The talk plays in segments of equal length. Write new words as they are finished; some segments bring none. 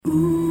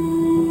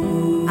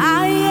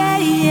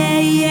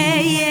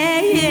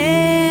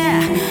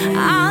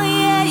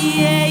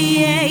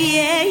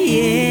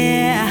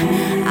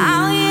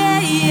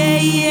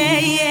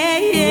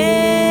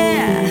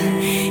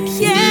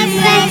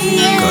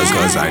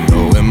I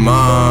know in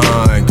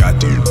mine. Got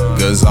the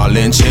niggas all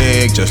in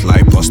check, just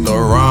like Busta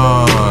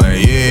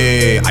Rhymes.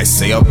 Yeah, I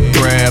say a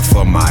prayer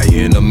for my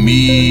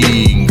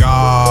enemy.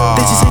 God,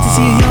 bitches hate to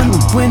see a young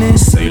one winning.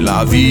 Say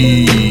la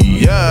vie.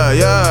 Yeah.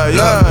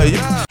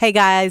 Hey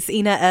guys,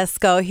 Ina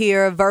Esco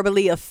here,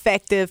 Verbally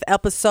Effective,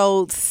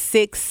 episode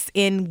 6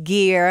 in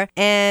gear.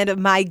 And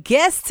my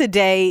guest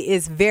today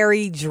is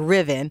very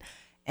driven.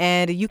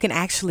 And you can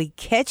actually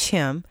catch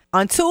him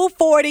on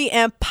 240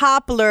 and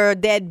Poplar,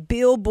 that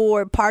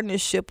Billboard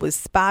partnership with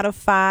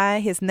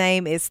Spotify. His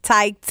name is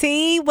Tyke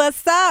T.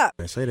 What's up?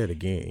 Man, say that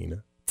again,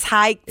 Ina.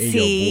 Tyke In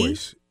T. your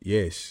voice.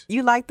 Yes.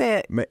 You like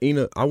that? Man,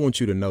 Ina, I want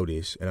you to know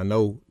this, and I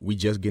know we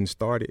just getting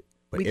started,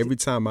 but every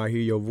time I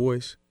hear your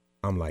voice,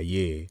 I'm like,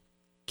 yeah,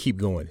 keep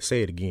going.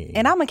 Say it again.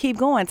 And I'm going to keep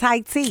going.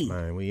 Tyke T.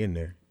 Man, we in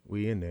there.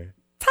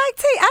 Tyke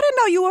T, I didn't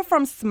know you were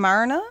from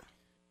Smyrna.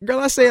 Girl,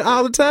 I say it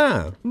all the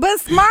time. But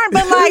smart,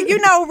 but like,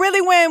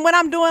 really when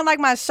I'm doing like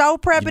my show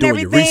prep and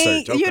everything,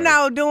 research,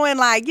 okay. Doing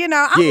like, I'm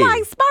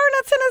like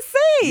Smyrna,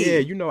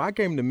 Tennessee. Yeah, I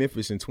came to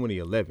Memphis in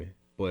 2011,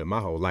 but my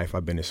whole life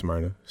I've been in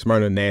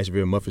Smyrna,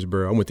 Nashville,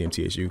 Murfreesboro. I went to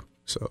MTSU,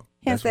 so.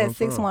 Hence that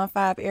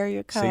 615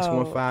 area code.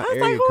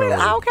 615 area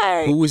code.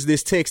 Okay. Who is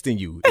this texting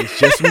you? It's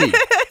just me.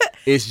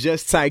 It's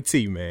just Tyke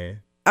T,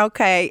 man.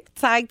 Okay,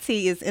 Tyke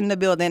T is in the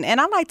building, and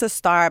I like to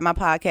start my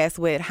podcast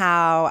with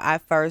how I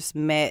first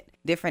met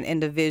different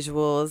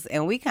individuals,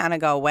 and we kind of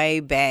go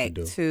way back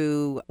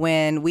to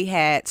when we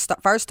had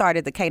first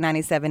started the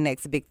K97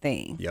 Next Big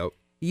Thing. Yep.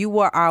 You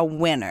were our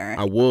winner.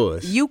 I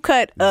was. You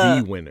cut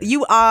the winner.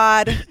 You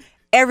awed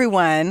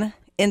everyone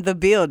in the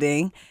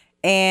building,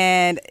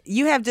 and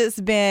you have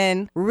just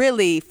been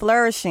really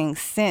flourishing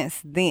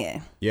since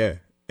then. Yeah.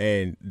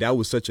 And that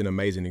was such an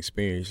amazing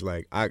experience.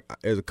 Like,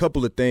 there's a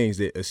couple of things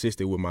that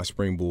assisted with my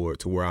springboard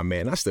to where I'm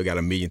at. And I still got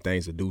a million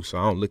things to do, so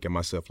I don't look at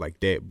myself like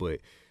that.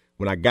 But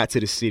when I got to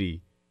the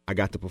city, I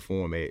got to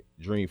perform at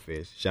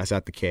Dreamfest. Shouts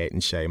out to Kat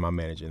and Shay, my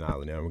manager and all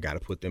of them. We got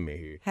to put them in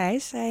here. Hey,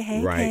 Shay.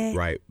 Hey, Kat.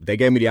 Right. They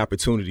gave me the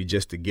opportunity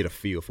just to get a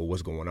feel for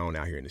what's going on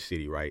out here in the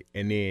city, right?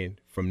 And then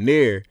from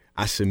there,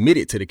 I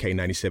submitted to the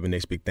K97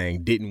 Next Big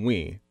Thing, didn't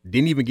win,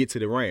 didn't even get to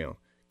the round.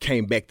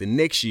 Came back the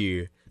next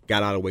year,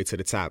 got all the way to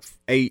the top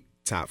 8.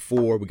 Top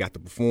 4, we got to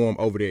perform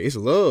over there. It's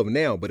love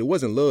now, but it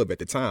wasn't love at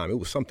the time. It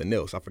was something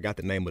else. I forgot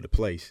the name of the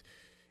place,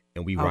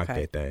 and we rocked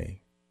that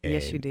thing. And,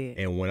 yes, you did.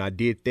 And when I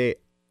did that,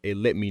 it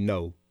let me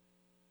know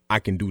I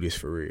can do this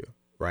for real,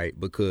 right?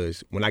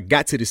 Because when I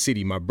got to the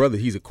city, my brother,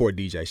 he's a court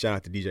DJ. Shout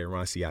out to DJ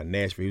Ron C out in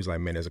Nashville. He was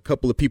like, man, there's a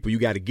couple of people you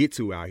got to get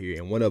to out here,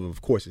 and one of them,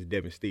 of course, is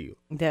Devin Steele.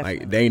 Definitely.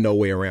 Like, there ain't no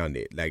way around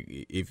it. Like,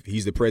 if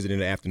he's the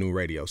president of afternoon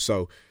radio.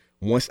 So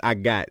once I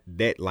got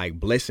that, like,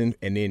 blessing,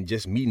 and then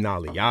just meeting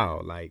all of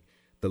y'all, like,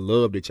 the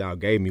love that y'all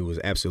gave me was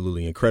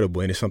absolutely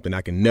incredible, and it's something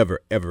I can never,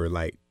 ever,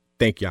 like,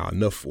 thank y'all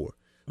enough for.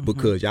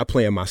 Because y'all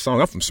playing my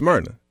song. I'm from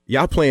Smyrna.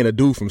 Y'all playing a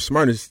dude from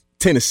Smyrna's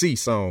Tennessee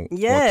song on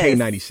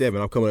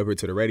K97. I'm coming up here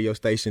to the radio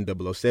station,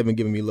 007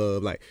 giving me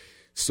love. Like,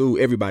 Sue,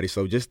 everybody.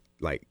 So just,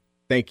 like,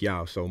 thank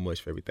y'all so much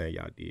for everything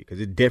y'all did,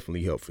 because it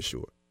definitely helped for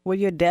sure. Well,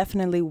 you're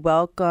definitely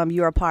welcome.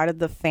 You're a part of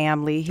the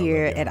family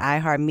here at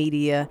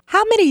iHeartMedia.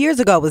 How many years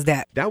ago was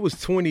that? That was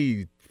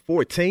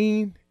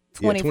 2014.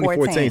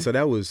 2014. So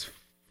that was...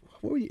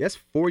 That's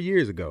 4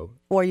 years ago.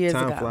 4 years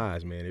ago. Time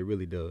flies, man. It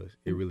really does.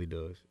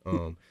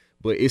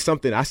 But it's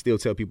something I still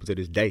tell people to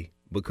this day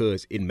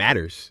because it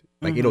matters.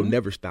 Like, it'll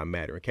never stop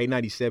mattering.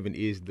 K97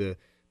 is the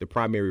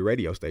primary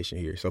radio station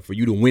here. So for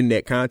you to win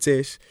that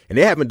contest, and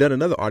they haven't done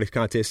another artist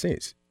contest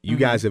since. You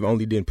guys have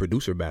only done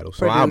producer battles.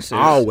 So I'm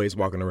always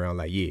walking around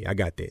like, yeah, I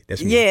got that.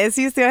 That's me. Yes,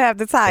 you still have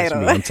the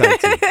title. That's me. I'm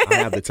Tyke T. I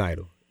have the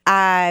title.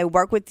 I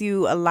work with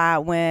you a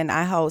lot when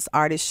I host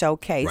artist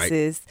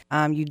showcases.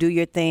 Right. You do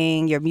your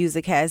thing. Your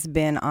music has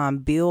been on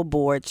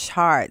Billboard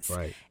charts.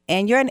 Right.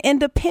 And you're an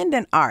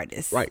independent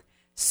artist. Right.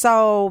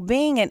 So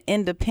being an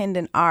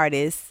independent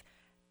artist,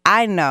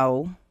 I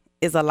know,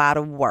 is a lot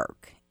of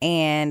work.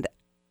 And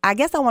I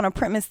guess I want to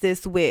premise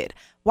this with,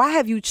 why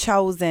have you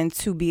chosen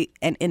to be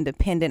an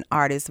independent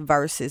artist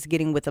versus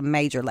getting with a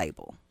major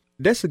label?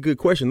 That's a good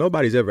question.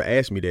 Nobody's ever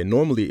asked me that.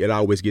 Normally, it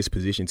always gets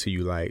positioned to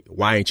you like,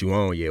 why ain't you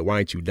on yet? Why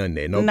ain't you done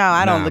that? No,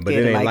 I don't look at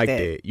it ain't like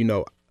that. You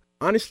know,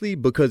 honestly,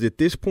 because at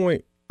this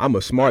point, I'm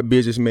a smart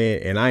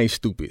businessman and I ain't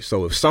stupid.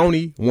 So if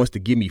Sony wants to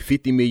give me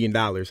 $50 million,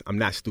 I'm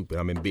not stupid.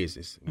 I'm in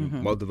business.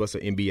 Most of us are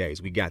MBAs.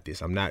 We got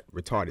this. I'm not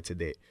retarded to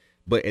that.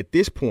 But at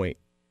this point,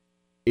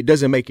 it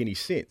doesn't make any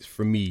sense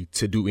for me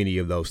to do any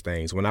of those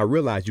things when I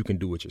realize you can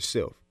do it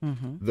yourself.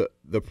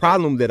 The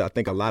problem that I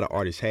think a lot of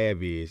artists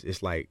have is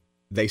it's like,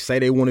 they say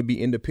they want to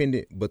be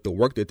independent, but the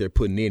work that they're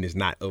putting in is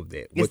not of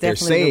that. What they're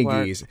saying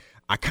is,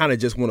 I kind of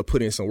just want to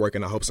put in some work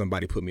and I hope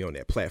somebody put me on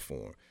that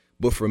platform.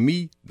 But for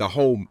me, the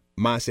whole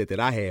mindset that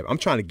I have, I'm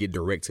trying to get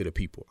direct to the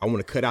people. I want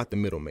to cut out the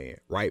middleman,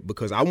 right?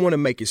 Because I want to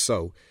make it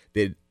so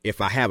that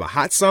if I have a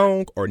hot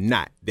song or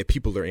not, that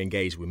people are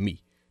engaged with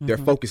me. They're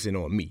focusing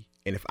on me.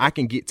 And if I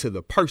can get to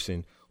the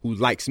person who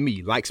likes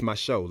me, likes my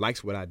show,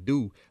 likes what I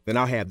do, then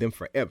I'll have them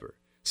forever.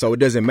 So it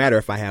doesn't matter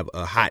if I have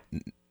a hot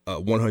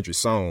 100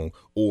 song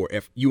or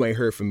if you ain't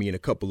heard from me in a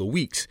couple of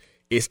weeks.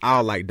 it's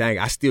all like, dang,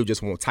 I still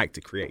just want Tyke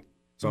to create.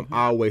 So I'm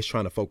always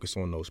trying to focus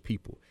on those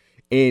people.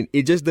 And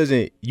it just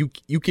doesn't,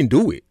 you can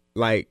do it.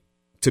 Like,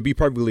 to be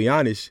perfectly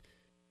honest,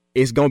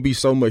 it's going to be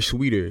so much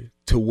sweeter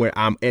to where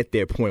I'm at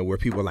that point where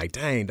people are like,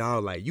 dang,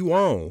 dog, like, you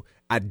on.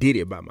 I did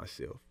it by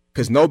myself.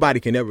 Because nobody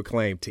can ever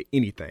claim to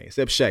anything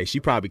except Shay. She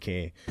probably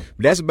can. But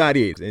that's about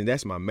it. And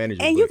that's my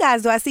manager. And you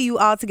guys, do I see you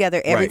all together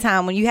every Right.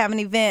 time when you have an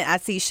event? I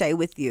see Shay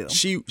with you.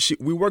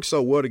 We work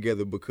so well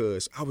together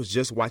because I was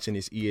just watching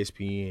this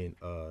ESPN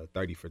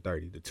 30 for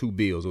 30, the two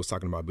Bills. It was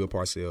talking about Bill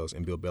Parcells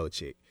and Bill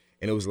Belichick.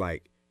 And it was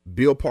like,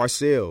 Bill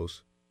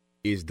Parcells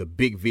is the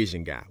big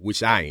vision guy,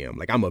 which I am.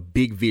 Like, I'm a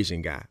big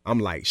vision guy. I'm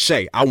like,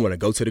 Shay, I want to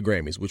go to the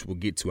Grammys, which we'll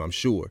get to, I'm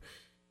sure.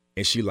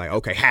 And she like,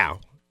 okay, how?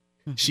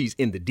 She's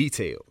in the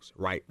details,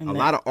 right? A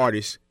lot of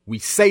artists, we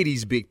say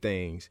these big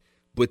things,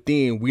 but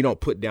then we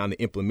don't put down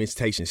the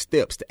implementation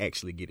steps to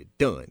actually get it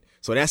done.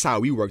 So that's how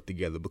we work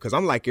together, because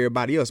I'm like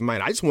everybody else,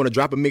 man, I just want to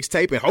drop a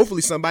mixtape and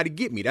hopefully somebody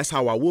get me. That's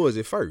how I was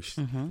at first,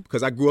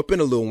 because I grew up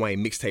in a Lil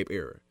Wayne mixtape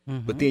era.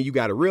 But then you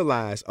got to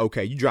realize,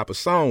 okay, you drop a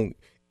song,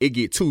 it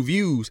get 2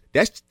 views.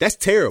 That's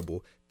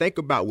terrible. Think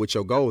about what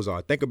your goals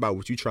are. Think about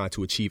what you're trying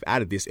to achieve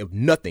out of this if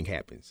nothing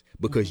happens,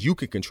 because you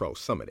can control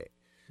some of that.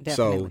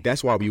 Definitely. So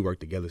that's why we work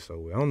together so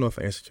well. I don't know if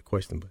I answered your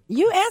question, but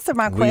You answered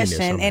my We in there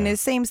question, and somehow. it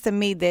seems to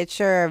me that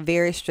you're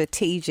very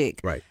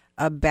strategic Right.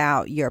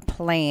 about your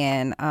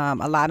plan.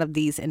 A lot of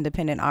these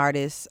independent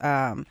artists,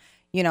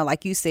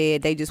 like you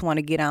said, they just want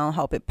to get on,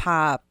 hope it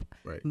pop.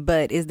 Right.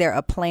 But is there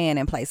a plan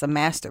in place, a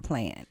master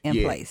plan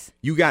in place?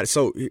 You got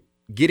so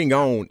getting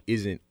on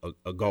isn't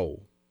a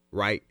goal,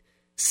 right?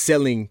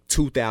 Selling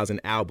 2,000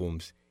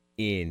 albums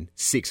in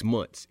 6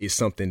 months is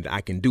something that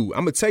I can do.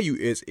 I'm gonna tell you,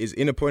 as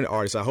independent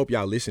artists, I hope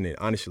y'all listening.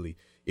 Honestly,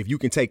 if you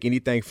can take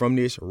anything from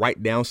this,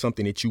 write down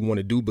something that you want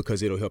to do,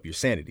 because it'll help your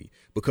sanity.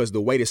 Because the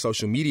way that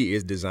social media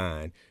is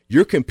designed,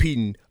 you're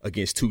competing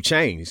against 2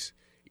 Chainz,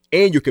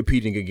 and you're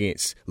competing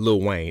against Lil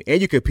Wayne, and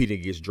you're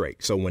competing against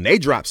Drake. So when they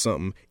drop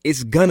something,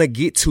 it's gonna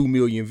get 2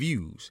 million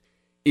views.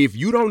 If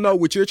you don't know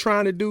what you're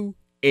trying to do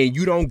and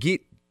you don't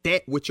get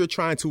that what you're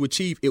trying to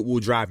achieve, it will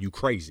drive you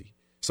crazy.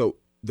 So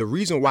the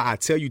reason why I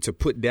tell you to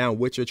put down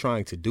what you're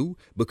trying to do,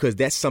 because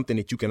that's something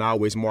that you can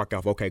always mark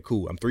off. Okay,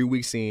 cool. I'm 3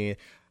 weeks in.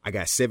 I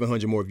got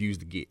 700 more views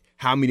to get.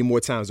 How many more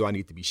times do I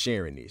need to be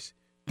sharing this?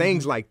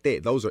 Things like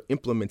that. Those are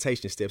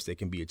implementation steps that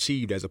can be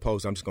achieved, as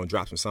opposed to I'm just going to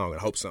drop some song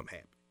and hope something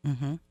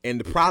happens.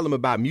 And the problem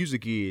about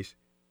music is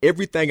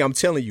everything I'm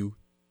telling you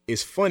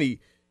is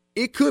funny.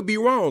 It could be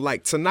wrong.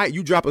 Like tonight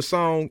you drop a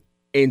song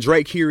and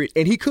Drake hear it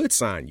and he could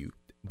sign you.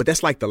 But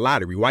that's like the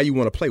lottery. Why you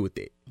want to play with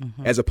that?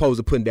 As opposed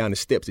to putting down the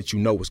steps that you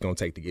know what's going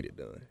to take to get it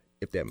done,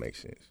 if that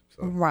makes sense.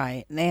 So.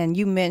 Right. And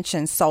you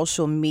mentioned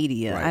social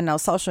media. Right. I know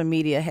social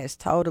media has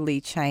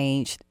totally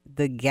changed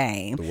the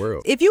game. The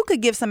world. If you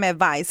could give some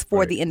advice for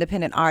Right. the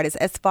independent artists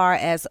as far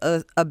as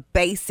a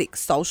basic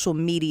social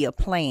media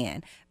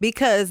plan,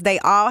 because they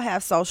all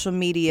have social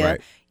media,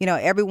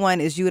 Right. Everyone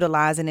is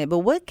utilizing it, but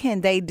what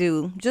can they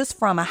do just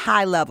from a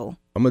high level?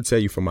 I'm going to tell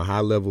you, from a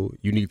high level,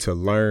 you need to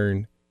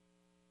learn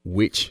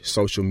which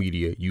social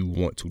media you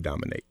want to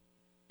dominate.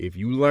 If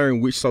you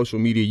learn which social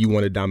media you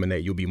want to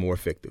dominate, you'll be more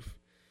effective.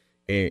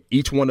 And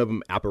each one of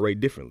them operate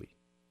differently.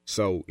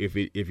 So if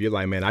you're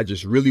like, man, I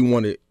just really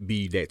want to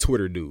be that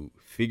Twitter dude,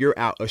 figure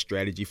out a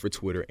strategy for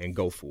Twitter and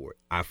go for it.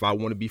 If I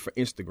want to be for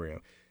Instagram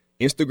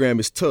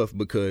is tough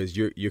because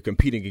you're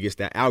competing against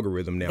that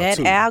algorithm now. That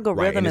too,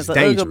 algorithm and is it's a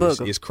ooga dangerous.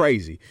 booga. It's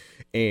crazy.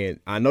 And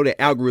I know that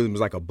algorithm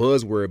is like a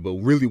buzzword, but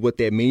really what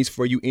that means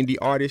for you indie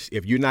artists,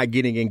 if you're not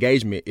getting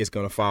engagement, it's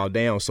going to fall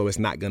down. So it's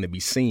not going to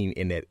be seen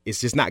in that. It's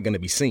just not going to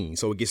be seen.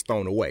 So it gets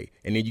thrown away.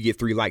 And then you get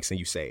 3 likes and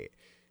you say it.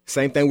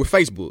 Same thing with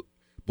Facebook.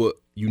 But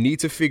you need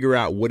to figure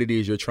out what it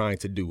is you're trying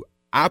to do.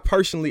 I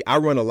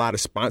run a lot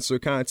of sponsor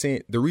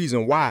content. The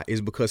reason why is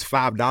because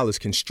 $5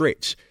 can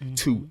stretch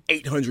to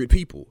 800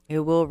 people. It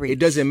will reach. It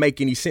doesn't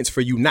make any sense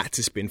for you not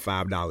to spend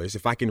 $5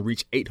 if I can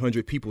reach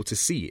 800 people to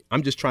see it.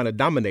 I'm just trying to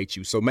dominate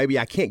you. So maybe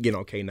I can't get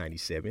on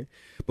K97,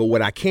 but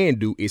what I can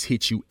do is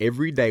hit you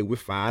every day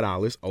with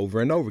 $5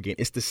 over and over again.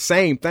 It's the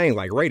same thing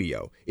like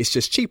radio. It's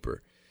just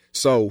cheaper.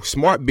 So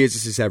smart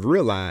businesses have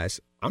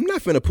realized, I'm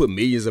not finna put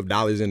millions of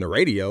dollars in the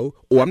radio,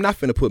 or I'm not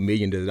finna put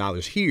millions of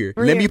dollars here.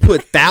 Let me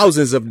put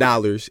thousands of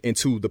dollars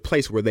into the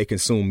place where they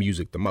consume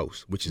music the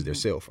most, which is their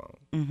cell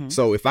phone.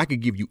 So if I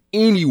could give you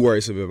any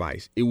words of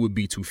advice, it would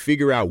be to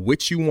figure out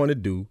what you want to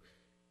do,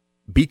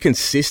 be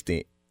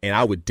consistent, and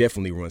I would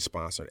definitely run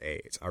sponsored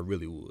ads. I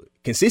really would.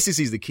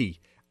 Consistency is the key.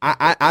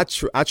 I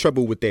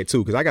trouble with that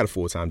too, because I got a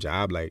full-time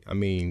job. Like, I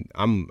mean,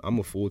 I'm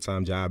a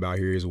full-time job out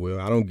here as well.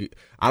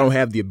 I don't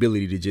have the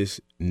ability to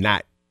just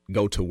not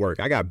go to work.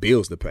 I got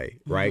bills to pay,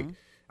 right?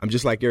 I'm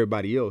just like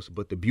everybody else.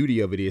 But the beauty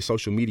of it is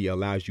social media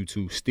allows you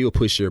to still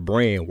push your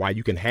brand while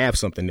you can have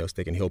something else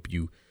that can help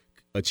you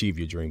achieve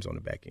your dreams on the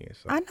back end.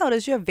 So. I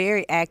notice you're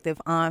very active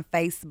on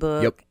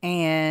Facebook, Yep.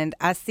 and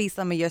I see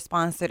some of your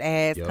sponsored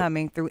ads Yep.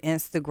 coming through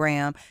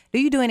Instagram. Do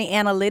you do any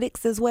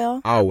analytics as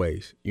well?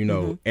 Always,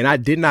 and I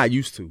did not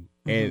used to.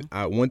 And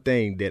one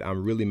thing that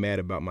I'm really mad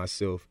about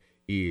myself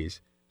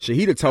is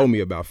Shahida told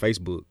me about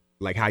Facebook,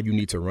 like how you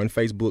need to run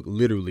Facebook,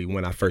 literally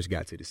when I first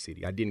got to the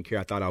city. I didn't care.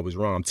 I thought I was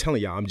wrong. I'm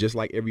telling y'all, I'm just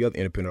like every other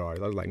independent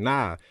artist. I was like,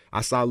 nah,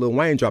 I saw Lil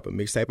Wayne drop a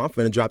mixtape. I'm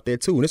finna drop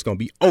that too, and it's gonna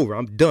be over.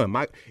 I'm done.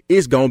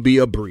 It's gonna be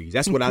a breeze.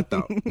 That's what I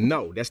thought.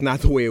 No, that's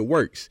not the way it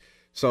works.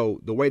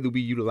 So the way that we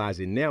utilize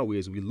it now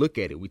is we look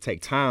at it. We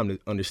take time to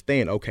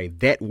understand, okay,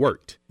 that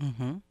worked.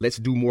 Let's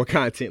do more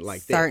content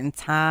like that. Certain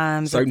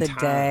times of the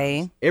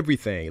day.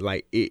 Everything.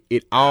 Like,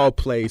 it all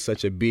plays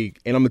such a big,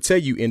 and I'm going to tell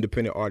you,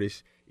 independent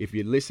artists, if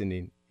you're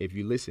listening,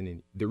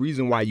 the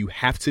reason why you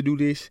have to do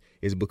this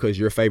is because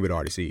your favorite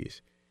artist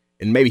is.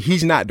 And maybe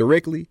he's not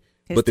directly,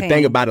 but the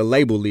thing about a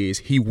label is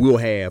he will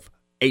have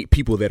 8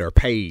 people that are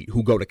paid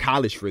who go to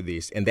college for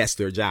this, and that's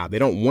their job. They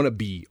don't want to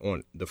be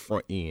on the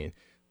front end.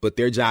 But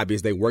their job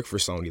is they work for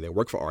Sony, they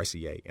work for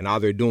RCA, and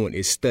all they're doing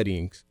is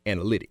studying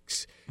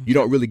analytics. You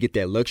don't really get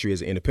that luxury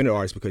as an independent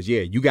artist because,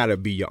 you got to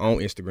be your own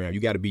Instagram,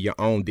 you got to be your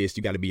own this,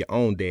 you got to be your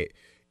own that,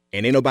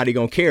 and ain't nobody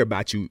gonna care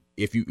about you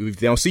if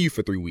they don't see you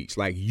for 3 weeks.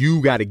 Like,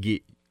 you got to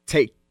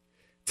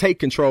take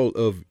control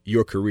of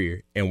your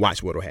career and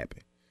watch what'll happen.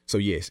 So,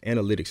 yes,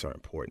 analytics are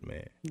important,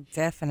 man.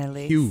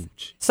 Definitely.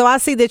 Huge. So I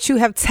see that you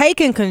have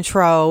taken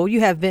control. You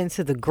have been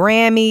to the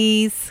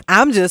Grammys.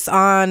 I'm just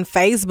on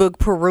Facebook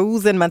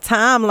perusing my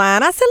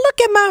timeline. I said,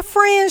 look at my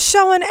friends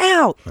showing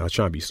out. I was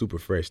trying to be super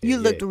fresh there. You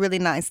looked really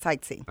nice,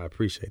 tight tee. I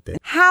appreciate that.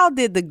 How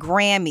did the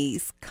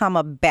Grammys come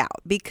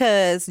about?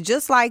 Because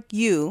just like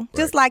you,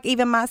 just like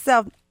even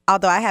myself,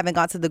 although I haven't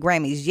gone to the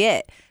Grammys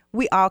yet,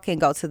 we all can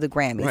go to the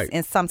Grammys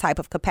in some type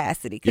of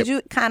capacity. Could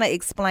you kind of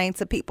explain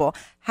to people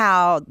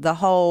how the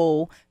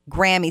whole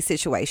Grammy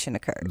situation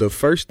occurred? The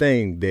first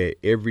thing that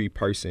every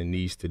person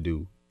needs to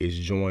do is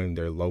join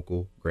their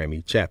local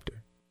Grammy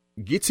chapter.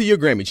 Get to your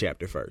Grammy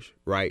chapter first,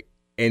 right?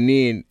 And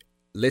then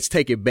let's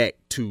take it back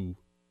to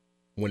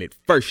when it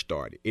first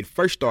started. It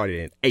first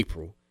started in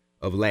April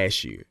of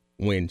last year,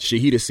 when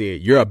Shahida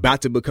said, you're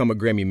about to become a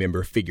Grammy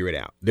member, figure it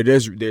out.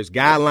 There's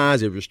guidelines,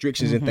 there's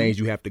restrictions and things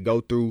you have to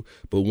go through.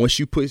 But once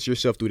you put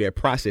yourself through that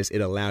process, it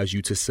allows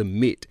you to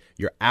submit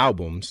your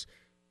albums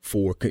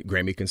for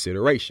Grammy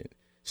consideration.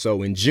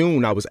 So in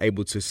June, I was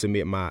able to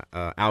submit my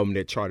album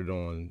that charted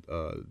on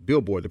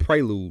Billboard, The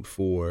Prelude,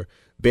 for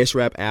Best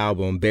Rap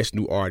Album, Best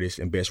New Artist,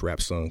 and Best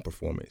Rap Song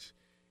Performance.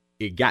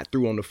 It got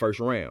through on the first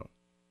round.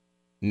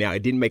 Now,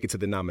 it didn't make it to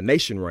the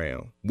nomination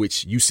round,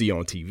 which you see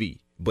on TV.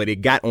 But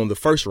it got on the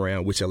first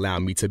round, which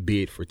allowed me to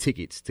bid for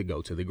tickets to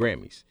go to the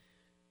Grammys.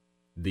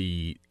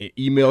 The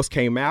emails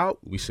came out.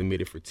 We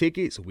submitted for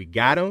tickets. We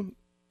got them,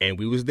 and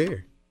we was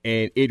there.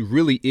 And it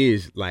really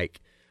is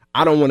like,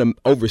 I don't want to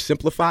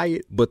oversimplify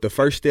it, but the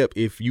first step,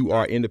 if you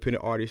are an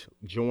independent artist,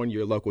 join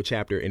your local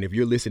chapter. And if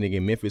you're listening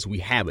in Memphis, we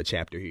have a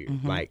chapter here.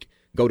 Like,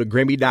 go to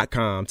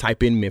Grammy.com,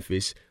 type in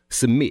Memphis,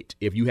 submit.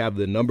 If you have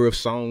the number of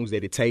songs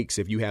that it takes,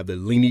 if you have the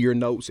linear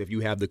notes, if you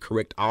have the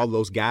correct, all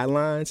those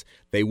guidelines,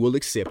 they will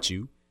accept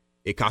you.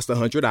 It costs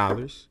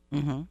 $100.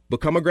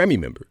 Become a Grammy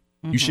member.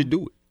 You should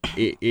do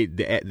it.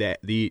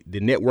 The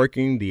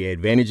networking, the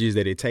advantages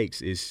that it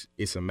takes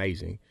it's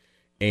amazing.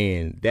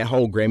 And that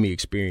whole Grammy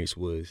experience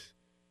was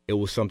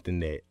something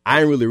that I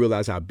didn't really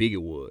realize how big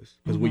it was.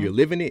 Because when you're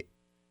living it,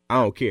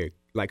 I don't care.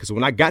 Like, because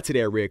when I got to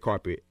that red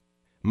carpet,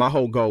 my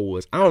whole goal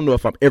was, I don't know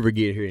if I'm ever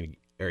getting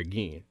here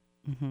again.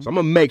 So I'm going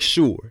to make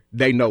sure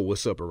they know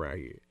what's up around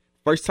here.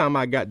 First time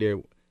I got there,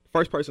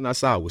 first person I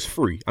saw was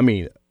Free. I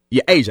mean,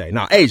 AJ.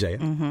 No,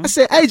 AJ. I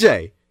said,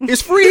 AJ,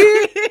 it's Free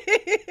here?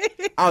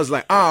 I was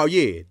like, oh,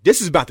 yeah,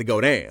 this is about to go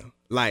down.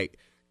 Like,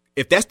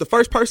 if that's the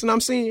first person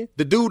I'm seeing,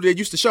 the dude that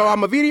used to show all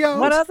my videos,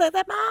 What else is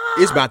that?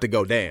 it's about to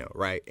go down,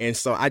 right? And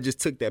so I just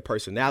took that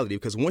personality,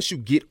 because once you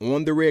get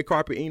on the red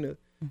carpet, Ina,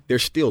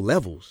 there's still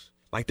levels.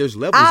 Like, there's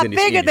levels in this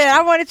I figured industry. that.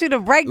 I wanted you to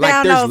break Like,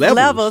 down there's those levels.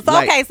 levels.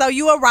 Like, Okay, so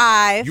you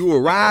arrive.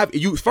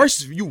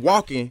 You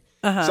walking.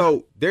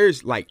 So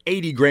there's like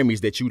 80 Grammys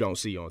that you don't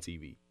see on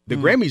TV. The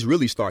Grammys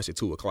really starts at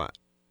 2:00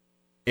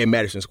 in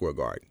Madison Square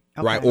Garden,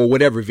 right? Or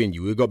whatever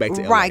venue. We'll go back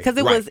to LA. Right, because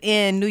it was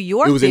in New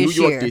York It was in New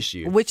York this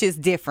year. which is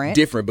different.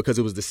 Different because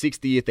it was the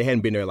 60th. They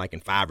hadn't been there like in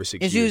 5 or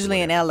 6 It's years.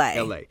 usually in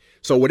LA.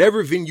 So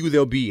whatever venue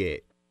they'll be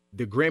at,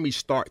 the Grammys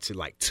starts at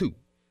like 2.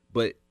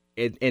 But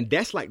and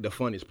that's like the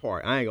funnest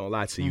part. I ain't gonna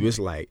lie to you. It's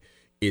like,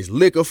 it's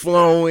liquor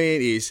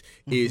flowing. Is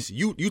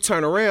you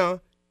turn around,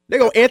 they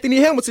go Anthony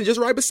Hamilton just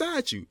right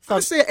beside you.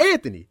 I said,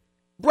 Anthony,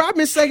 bro, I've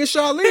been singing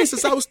Charlene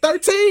since I was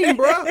 13,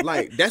 bro.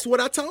 Like, that's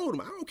what I told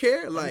him. I don't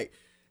care. Like,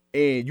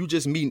 and you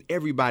just meeting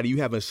everybody. You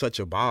having such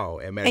a ball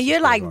at Madison And you're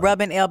Square like Garden.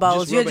 rubbing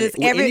elbows. You're rubbing just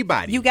with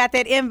anybody. You got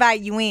that invite.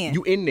 You in.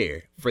 You in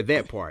there for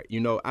that part. You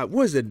know,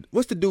 what's the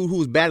dude who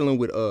was battling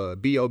with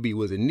B.O.B.?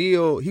 Was it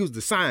Neil? He was the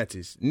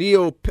scientist.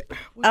 Neil.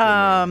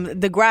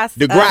 Degrassi.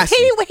 Degrassi.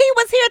 He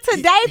was here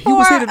today He for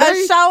was here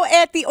today? a show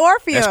at the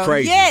Orpheum. That's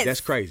crazy. Yes.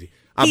 That's crazy.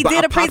 He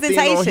did a popped in on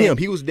presentation. him.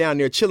 He was down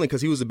there chilling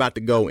because he was about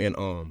to go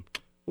and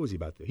what was he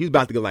about to? He was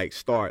about to go like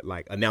start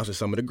like announcing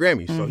some of the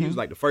Grammys. So he was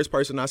like the first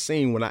person I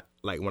seen when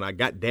I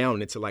got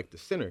down into like the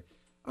center.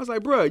 I was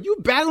like, bro, you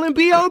battling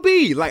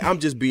B.O.B. Like, I'm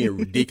just being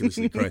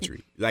ridiculously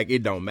country. Like,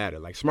 it don't matter.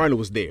 Like, Smyrna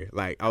was there.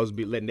 Like, I was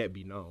letting that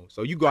be known.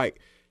 So you go like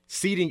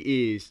seating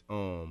is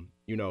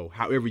you know,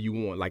 however you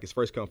want, like it's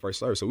first come first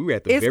serve. So we were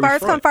at the It's very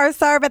first front. come first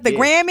serve at the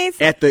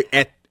Grammys.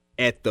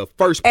 At the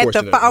first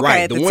portion of it,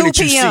 right? the The one 2 that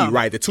you p.m. see,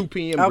 right? The 2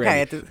 p.m.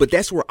 Okay, Grammy. But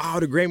that's where all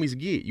the Grammys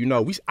get. You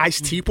know,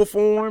 Ice-T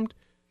performed. It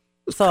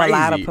was So crazy. a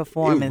lot of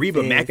performances.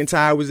 Reba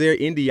McEntire was there.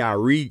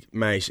 India.Arie,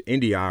 man,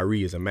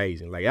 India.Arie is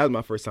amazing. Like that was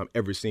my first time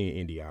ever seeing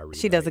India.Arie.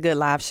 She does a good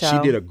live show. She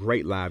did a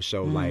great live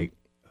show. Mm-hmm. Like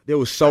there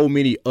was so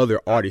many other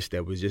artists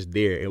that was just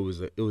there. It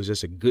was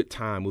just a good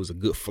time. It was a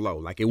good flow.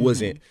 Like it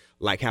wasn't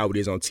like how it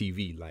is on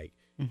TV. Like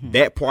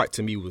that part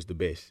to me was the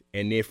best.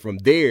 And then from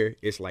there,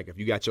 it's like if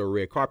you got your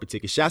red carpet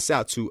ticket. Shouts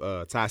out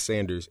to Ty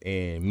Sanders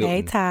and Milton.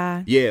 Hey,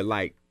 Ty. Yeah,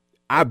 like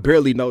I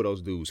barely know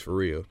those dudes for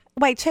real.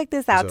 Wait, check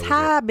this out. What's up,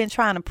 Ty been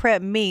trying to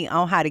prep me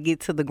on how to get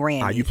to the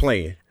Grammys. Are you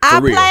playing? I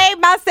For real. played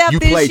myself You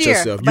this played year,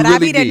 yourself. You but really I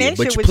be there did. next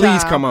But year you with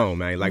please y'all. come on,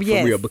 man. Like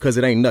Yes. for real, because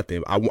it ain't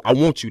nothing. I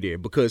want you there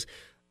because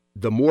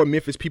the more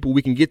Memphis people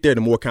we can get there, the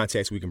more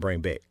contacts we can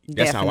bring back.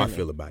 That's how I Definitely.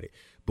 feel about it.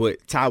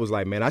 But Ty was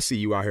like, man, I see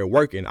you out here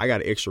working. I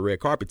got an extra red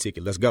carpet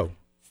ticket. Let's go.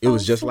 It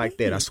was just like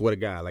that. I swear to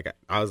God. Like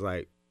I was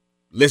like,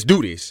 let's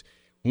do this.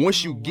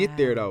 Once you get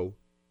there though,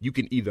 you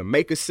can either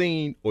make a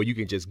scene or you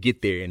can just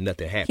get there and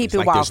nothing happens. Keep it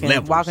like there's walking,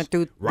 levels. walking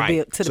through the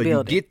right. to the so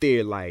building. You get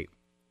there like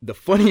the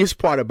funniest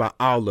part about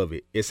all of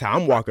it is how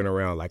I'm walking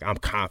around like I'm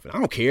confident. I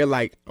don't care.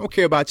 Like I don't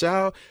care about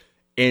y'all.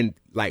 And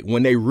like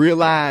when they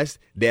realize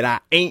that I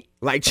ain't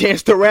like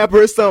Chance the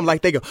Rapper or something,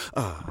 like they go,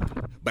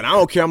 but I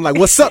don't care. I'm like,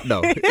 what's up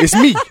though? It's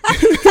me.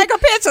 Take a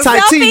picture. Ty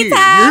T Selfie here.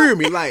 time. You hear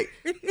me? Like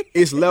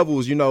it's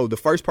levels. You know, the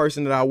first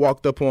person that I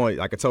walked up on,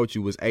 like I told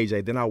you, was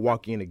AJ. Then I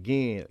walk in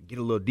again, get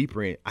a little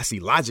deeper in. I see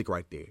Logic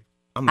right there.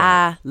 I'm like,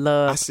 I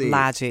love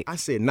Logic. I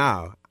said,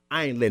 nah,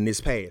 I ain't letting this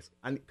pass.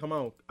 Come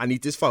on, I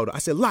need this photo. I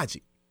said,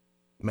 Logic,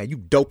 man, you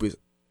dope as.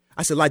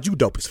 I said, Logic, you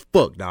dope as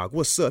fuck, dog.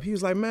 What's up? He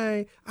was like,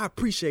 man, I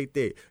appreciate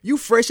that. You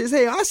fresh as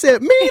hell. I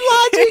said, me,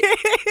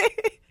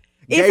 Logic.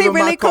 Is Gave he him my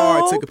really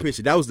card, cool? took a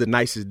picture. That was the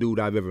nicest dude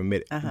I've ever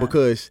met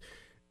because,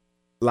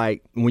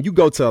 like, when you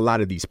go to a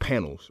lot of these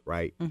panels,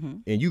 right,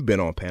 and you've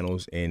been on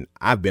panels and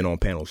I've been on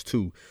panels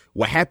too,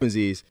 what happens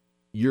is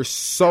you're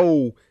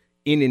so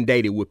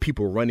inundated with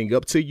people running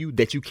up to you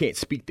that you can't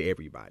speak to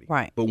everybody.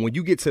 Right. But when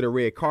you get to the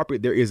red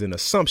carpet, there is an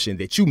assumption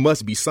that you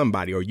must be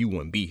somebody or you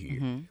wouldn't be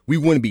here. We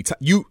wouldn't be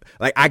you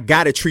like I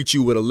gotta treat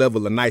you with a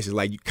level of niceness.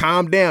 Like you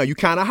calm down. You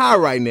kind of high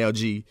right now,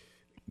 G.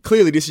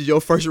 Clearly this is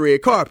your first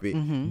red carpet,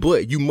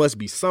 but you must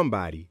be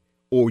somebody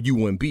or you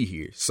wouldn't be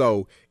here.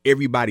 So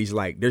everybody's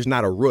like, there's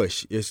not a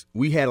rush.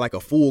 We had like a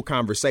full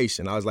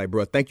conversation. I was like,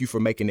 bro, thank you for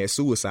making that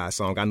Suicide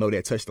song. I know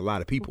that touched a lot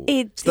of people.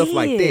 Stuff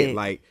like that. did.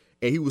 Like,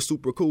 and he was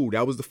super cool.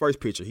 That was the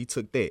first picture. He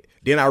took that.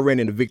 Then I ran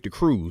into Victor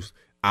Cruz.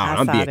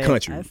 I'm saw being that.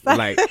 country. I saw-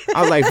 Like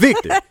I was like,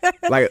 Victor,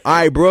 like, all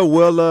right, bro.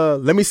 Well,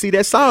 let me see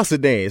that salsa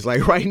dance.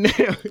 Like right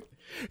now.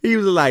 He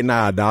was like,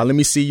 nah, dog, let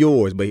me see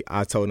yours. But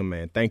I told him,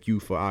 man, thank you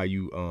for all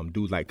you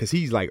do. Like, because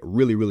he's like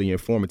really, really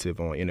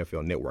informative on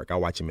NFL Network. I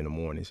watch him in the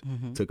mornings.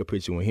 Took a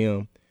picture with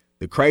him.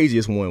 The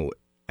craziest one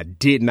I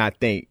did not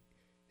think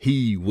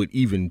he would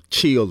even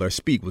chill or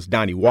speak was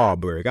Donnie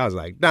Wahlberg. I was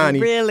like, Donnie.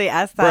 Really?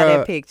 I saw bruh,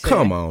 that picture.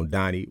 Come on,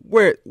 Donnie.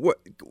 Where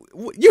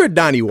you're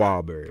Donnie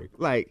Wahlberg.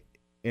 Like,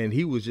 and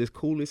he was just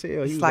cool as hell. He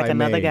It's was like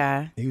another man,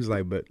 guy. He was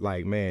like, but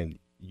like, man,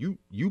 you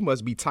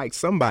must be tight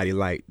somebody.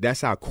 Like,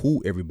 that's how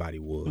cool everybody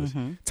was.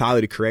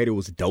 Tyler, the Creator,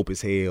 was dope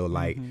as hell.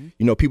 Like,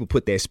 you know, people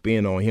put that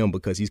spin on him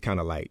because he's kind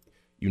of like,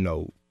 you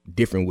know,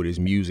 different with his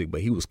music,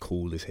 but he was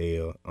cool as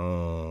hell.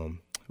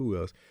 Who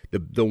else?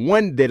 The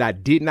one that I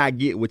did not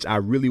get, which I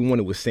really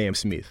wanted, was Sam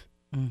Smith.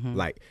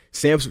 Like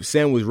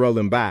Sam was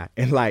rolling by,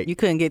 and like You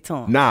couldn't get to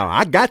him. nah,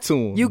 I got to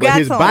him. You but got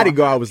his to him.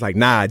 bodyguard was like,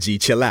 nah, G,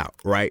 chill out,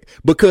 right?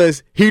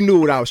 Because he knew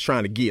what I was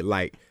trying to get.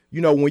 Like,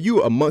 you know, when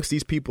you amongst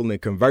these people and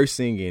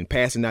conversing and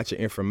passing out your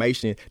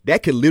information,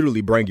 that could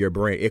literally bring your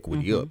brand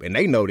equity up. And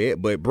they know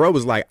that. But bro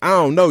was like, I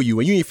don't know you,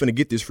 and you ain't finna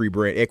get this free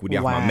brand equity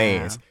off my Wow.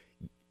 mans.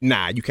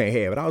 Nah, you can't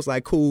have it. I was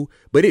like, cool.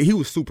 But he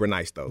was super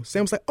nice though.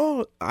 Sam was like,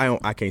 oh,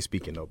 I can't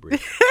speak in no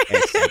British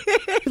accent.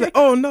 He's like,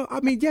 oh no, I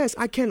mean, yes,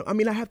 I can. I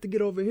mean, I have to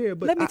get over here,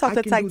 but Let me talk I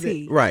to can Ty do that.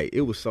 T. Right.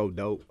 It was so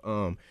dope.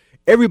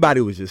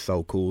 Everybody was just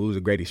so cool. It was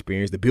a great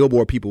experience. The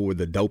Billboard people were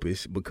the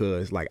dopest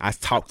because like I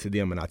talked to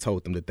them and I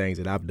told them the things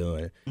that I've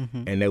done.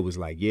 And they was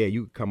like, yeah,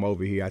 you come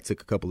over here. I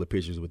took a couple of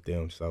pictures with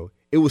them. So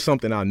it was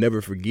something I'll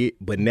never forget.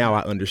 But now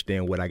I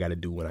understand what I got to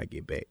do when I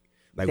get back.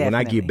 Like when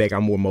I Definitely. get back,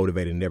 I'm more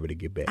motivated than ever to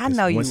get back. I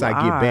know you Once I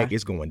are. get back,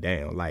 it's going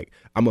down. Like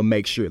I'm gonna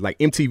make sure. Like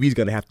MTV's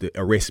gonna have to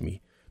arrest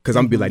me because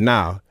I'm gonna be like,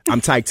 nah,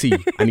 I'm Tyke T.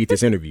 I need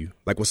this interview.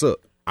 Like, what's up?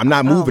 I'm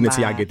not moving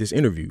until I my. get this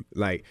interview.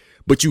 Like,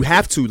 but you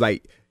have to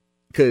like,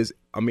 because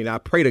I mean, I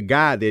pray to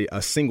God that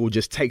a single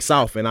just takes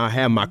off and I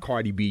have my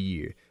Cardi B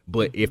year.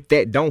 But if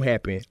that don't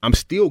happen, I'm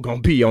still gonna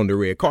be on the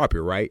red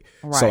carpet, right?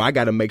 So Right. I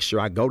got to make sure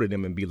I go to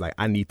them and be like,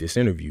 I need this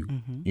interview.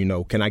 You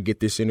know, can I get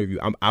this interview?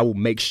 I will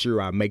make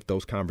sure I make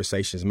those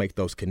conversations, make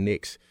those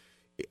connects.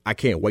 I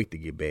can't wait to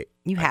get back.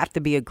 You have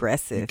to be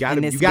aggressive. You in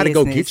gotta this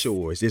go business. get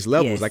yours. There's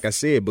levels, Yes. like I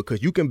said,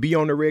 because you can be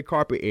on the red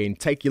carpet and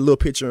take your little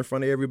picture in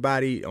front of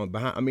everybody on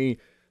behind. I mean,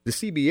 the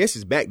CBS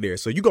is back there,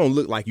 so you're going to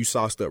look like you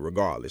saw stuff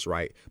regardless,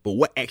 right? But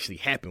what actually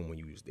happened when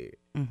you was there?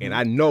 Mm-hmm. And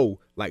I know,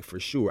 like,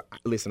 for sure,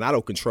 listen, I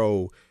don't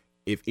control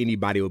if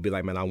anybody will be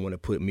like, man, I want to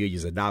put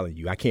millions of dollars in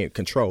you. I can't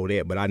control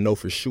that, but I know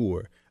for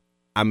sure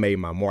I made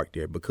my mark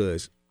there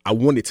because I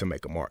wanted to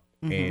make a mark.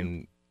 Mm-hmm.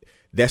 And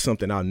that's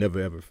something I'll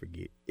never, ever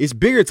forget. It's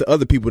bigger to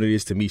other people than it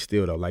is to me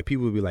still, though. Like,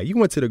 people will be like, you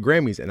went to the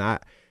Grammys, and I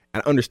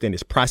understand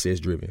it's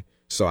process-driven.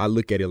 So I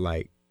look at it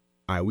like,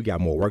 all right, we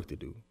got more work to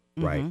do.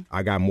 Right, mm-hmm.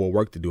 I got more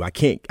work to do. I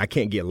can't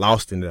get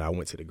lost in that I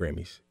went to the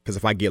Grammys, because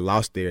if I get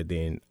lost there,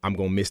 then I'm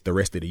gonna miss the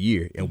rest of the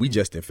year. And we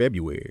just in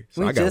February,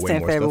 so I got way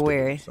more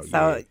February. Stuff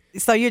to do.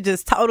 So you're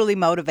just totally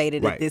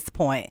motivated at this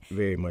point.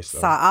 Very much so.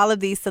 So all of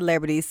these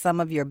celebrities, some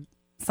of your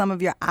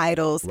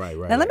idols. Right.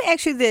 Now let me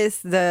ask you this: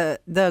 the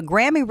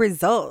Grammy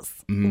results.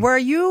 Mm-hmm.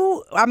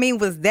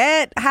 Was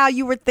that how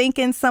you were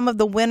thinking some of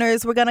the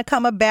winners were gonna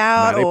come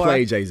about? They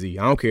played Jay-Z.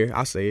 I don't care.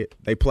 I say it.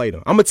 They played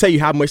him. I'm gonna tell you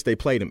how much they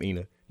played him,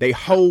 Ina. They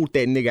hold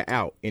that nigga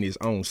out in his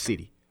own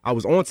city. I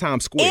was on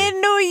Times Square. In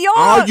New York.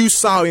 All you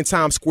saw in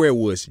Times Square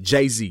was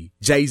Jay-Z.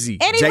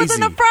 And he was in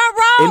the front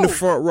row. In the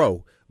front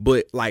row.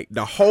 But like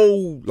the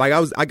whole, like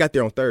I got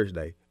there on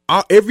Thursday.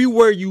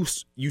 Everywhere you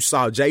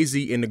saw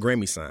Jay-Z in the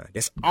Grammy sign.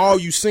 That's all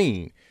you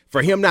seen.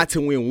 For him not to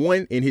win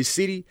one in his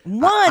city,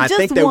 I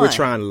think they were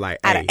trying to like.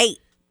 Out of 8.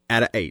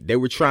 Out of 8. They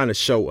were trying to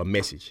show a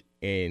message.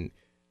 And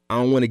I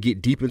don't want to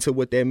get deep into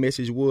what that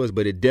message was,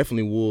 but it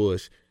definitely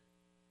was.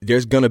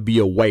 There's going to be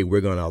a way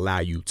we're going to allow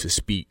you to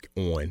speak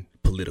on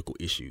political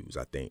issues,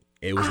 I think.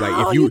 It was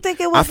like, if you think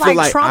it was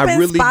like Trump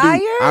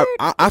inspired?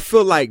 I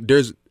feel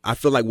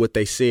like what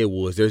they said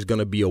was there's going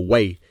to be a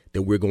way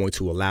that we're going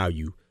to allow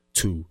you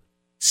to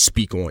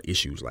speak on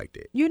issues like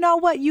that. You know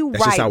what?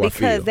 That's right,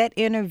 because that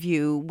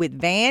interview with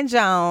Van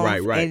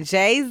Jones and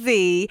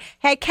Jay-Z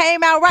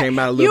came out right. Came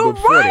out a little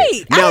bit before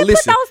that. Now, I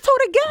listen, put those two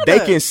together.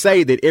 They can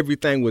say that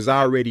everything was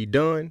already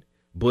done,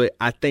 but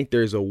I think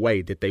there's a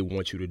way that they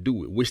want you to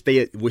do it, which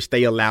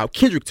they allowed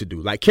Kendrick to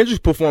do. Like, Kendrick's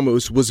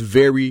performance was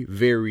very,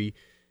 very,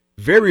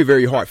 very,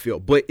 very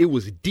heartfelt, but it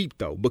was deep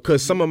though,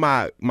 because some of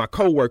my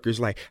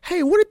coworkers like,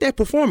 hey, what did that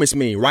performance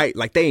mean? Right?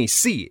 Like, they ain't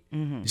see it.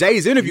 Mm-hmm.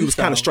 Jay's interview was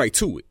kind of straight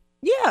to it.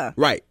 Yeah.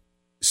 Right.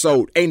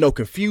 So ain't no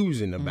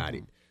confusion about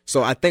it.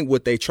 So I think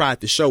what they tried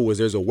to show was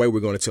there's a way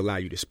we're going to allow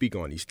you to speak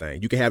on these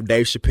things. You can have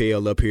Dave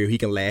Chappelle up here. He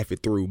can laugh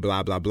it through,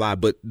 blah, blah, blah.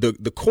 But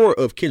the core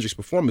of Kendrick's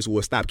performance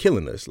was stop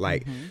killing us.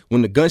 Like,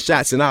 when the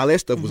gunshots and all that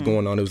stuff was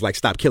going on, it was like,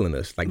 stop killing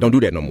us. Like, don't do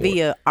that no more.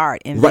 Via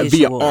art and visuals.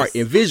 Via art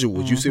and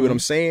visuals. You see what I'm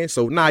saying?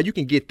 So, you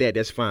can get that.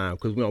 That's fine,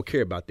 because we don't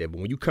care about that. But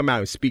when you come out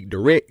and speak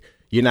direct,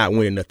 you're not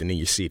winning nothing in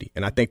your city.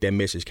 And I think that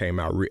message came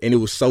out and it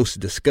was so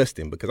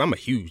disgusting, because I'm a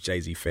huge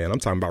Jay-Z fan. I'm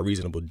talking about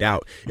Reasonable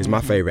Doubt is my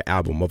favorite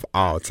album of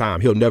all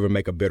time. He'll never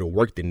make a better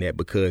work than that,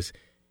 because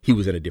he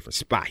was in a different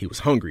spot. He was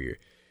hungrier.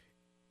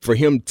 For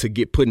him to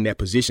get put in that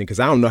position, because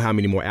I don't know how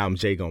many more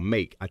albums Jay gonna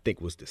make, I think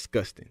was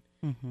disgusting.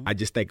 I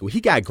just think, he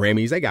got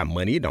Grammys, they got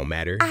money, it don't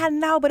matter. I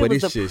know, but it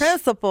was the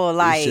principle.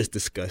 Like, it's just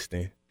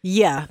disgusting.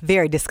 Yeah,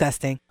 very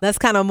disgusting. Let's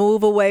kind of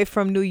move away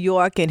from New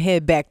York and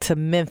head back to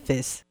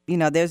Memphis. You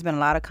know, there's been a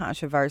lot of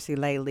controversy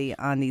lately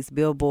on these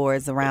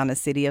billboards around the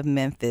city of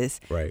Memphis.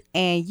 Right.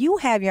 And you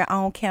have your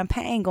own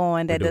campaign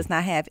going that does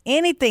not have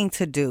anything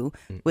to do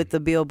with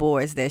the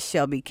billboards that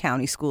Shelby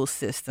County School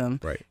System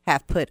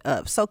have put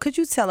up. So could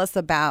you tell us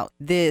about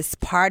this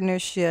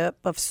partnership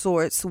of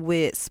sorts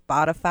with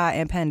Spotify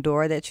and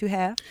Pandora that you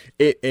have?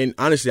 And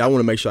honestly, I want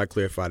to make sure I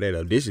clarify that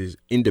up. This is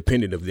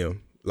independent of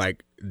them.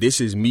 Like,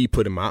 this is me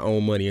putting my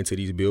own money into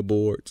these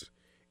billboards.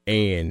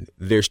 And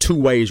there's 2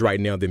 ways right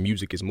now that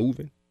music is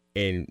moving.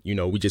 And,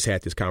 we just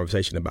had this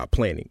conversation about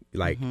planning.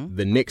 Like,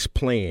 the next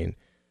plan,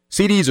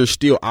 CDs are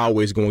still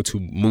always going to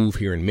move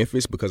here in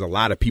Memphis, because a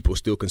lot of people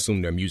still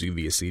consume their music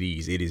via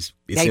CDs. It's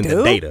in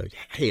the data.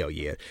 Hell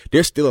yeah.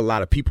 There's still a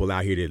lot of people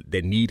out here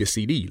that need a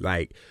CD.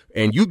 Like,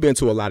 and you've been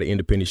to a lot of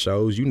independent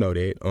shows. You know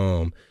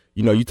that.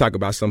 You talk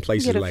about some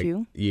places like,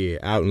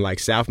 out in like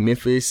South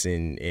Memphis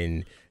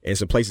and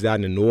some places out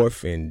in the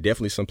north, and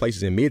definitely some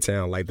places in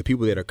Midtown. Like, the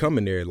people that are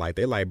coming there, like,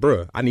 they're like,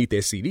 bruh, I need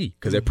that CD,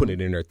 because they're putting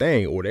it in their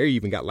thing, or they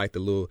even got like the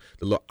little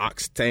aux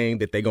thing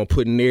that they gonna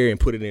put in there and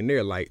put it in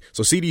there. Like,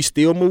 so CDs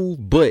still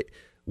move, but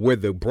where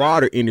the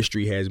broader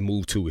industry has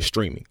moved to is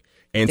streaming.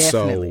 And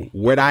so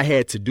what I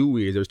had to do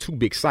is, there's 2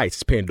 big sites.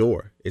 It's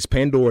Pandora. It's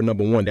Pandora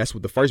 #1. That's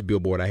what the first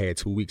billboard I had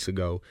 2 weeks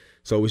ago.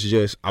 So it's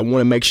just, I want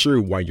to make sure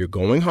while you're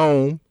going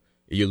home,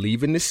 you're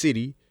leaving the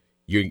city,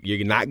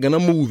 you're not going to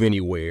move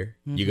anywhere.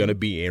 You're going to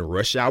be in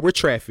rush hour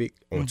traffic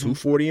on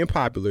 240 and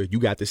Popular. You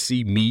got to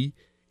see me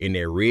in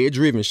that red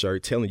driven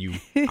shirt telling you,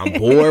 I'm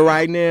bored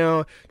right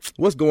now.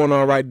 What's going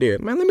on right there?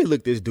 Man, let me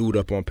look this dude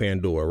up on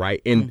Pandora,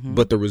 right? And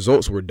but the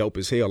results were dope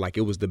as hell. Like,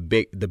 it was the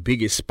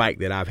biggest spike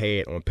that I've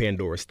had on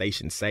Pandora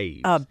station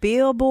saves. A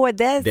billboard?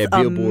 That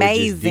billboard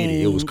amazing.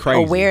 It was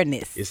crazy.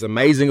 Awareness. It's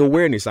amazing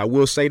awareness. I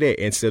will say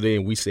that. And so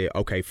then we said,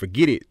 okay,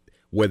 forget it.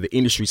 where the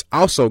industry's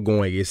also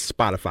going is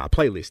Spotify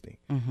playlisting.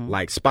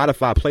 Like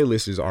Spotify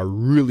playlists are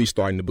really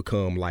starting to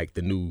become like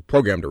the new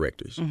program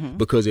directors,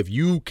 because if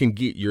you can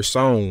get your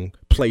song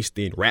placed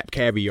in Rap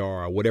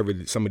Caviar or whatever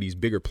some of these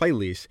bigger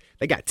playlists,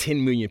 they got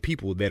 10 million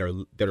people that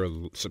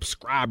are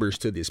subscribers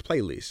to this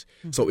playlist.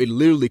 So it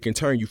literally can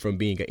turn you from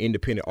being an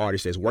independent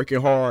artist that's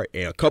working hard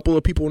and a couple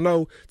of people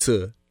know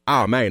to,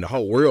 oh man, the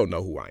whole world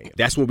know who I am.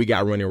 That's what we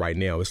got running right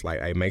now. It's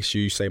like, hey, make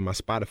sure you say my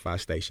Spotify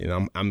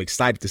station. I'm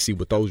excited to see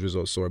what those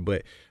results are,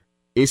 but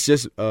it's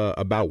just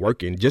about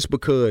working. Just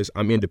because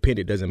I'm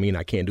independent doesn't mean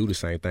I can't do the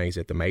same things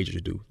that the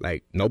majors do.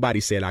 Like, nobody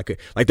said I could.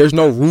 Like, there's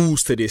no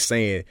rules to this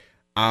saying,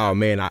 oh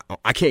man,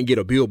 I can't get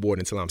a billboard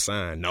until I'm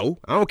signed. No,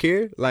 I don't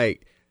care.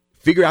 Like,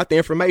 figure out the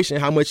information,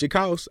 how much it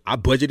costs. I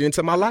budget it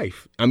into my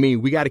life. I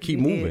mean, we got to keep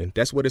moving.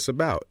 That's what it's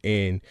about.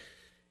 And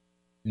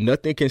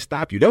nothing can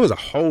stop you. There was a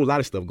whole lot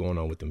of stuff going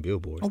on with them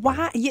billboards.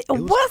 Why? Yeah,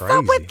 what's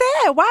up with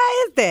that?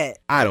 Why is that?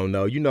 I don't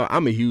know. You know,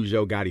 I'm a huge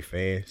Yo Gotti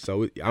fan,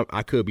 so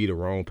I could be the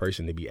wrong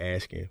person to be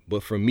asking.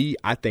 But for me,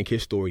 I think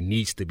his story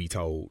needs to be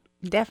told.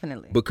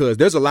 Definitely. Because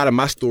there's a lot of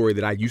my story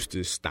that I used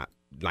to stop,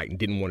 like,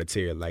 didn't want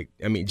to tell. Like,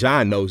 I mean,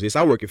 John knows this.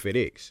 I work at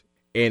FedEx.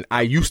 And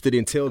I used to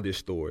didn't tell this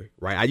story,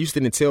 right? I used to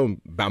didn't tell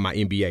about my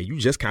MBA. You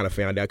just kind of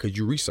found out because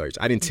you researched.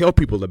 I didn't tell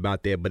people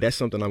about that, but that's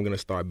something I'm going to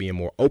start being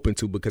more open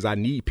to, because I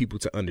need people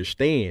to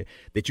understand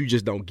that you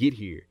just don't get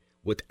here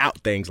without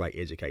things like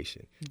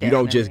education. Definitely. You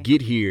don't just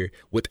get here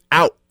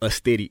without a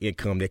steady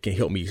income that can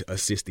help me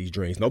assist these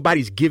dreams.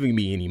 Nobody's giving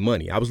me any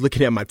money. I was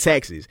looking at my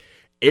taxes.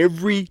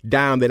 Every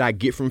dime that I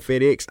get from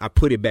FedEx, I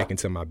put it back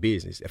into my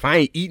business. If I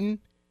ain't eating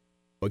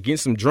or getting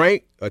some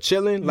drink or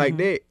chilling like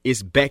that,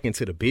 it's back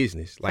into the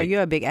business. Like, so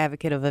you're a big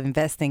advocate of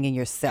investing in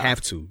yourself.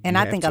 Have to. And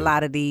I think a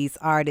lot of these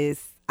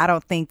artists, I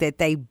don't think that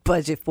they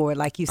budget for it,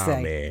 like you say.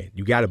 Oh, man.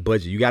 You got to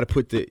budget. You got to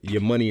put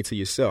your money into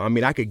yourself. I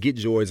mean, I could get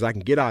Jordans, I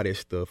can get all that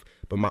stuff,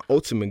 but my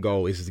ultimate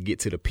goal is to get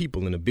to the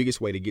people. And the biggest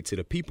way to get to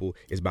the people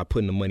is by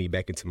putting the money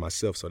back into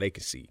myself so they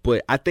can see.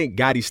 But I think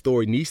Gotti's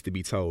story needs to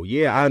be told.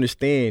 Yeah, I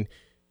understand.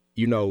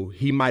 You know,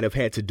 he might have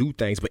had to do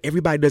things, but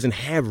everybody doesn't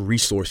have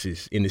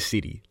resources in the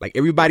city. Like,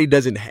 everybody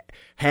doesn't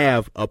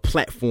have a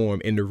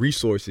platform and the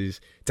resources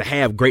to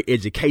have great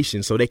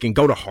education so they can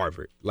go to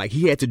Harvard. Like,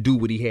 he had to do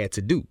what he had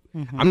to do.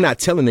 I'm not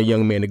telling a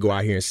young man to go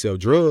out here and sell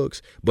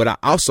drugs, but I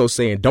also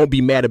saying don't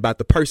be mad about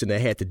the person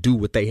that had to do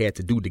what they had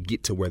to do to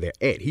get to where they're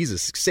at. He's a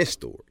success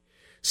story.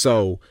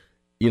 So,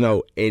 you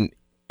know, and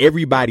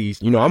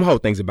everybody's, you know, my whole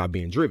thing's about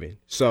being driven.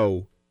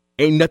 So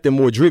ain't nothing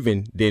more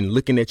driven than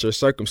looking at your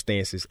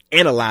circumstances,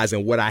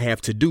 analyzing what I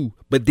have to do,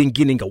 but then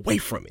getting away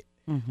from it.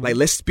 Like,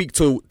 let's speak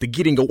to the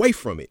getting away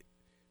from it.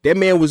 That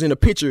man was in a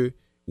picture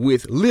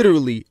with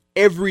literally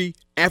every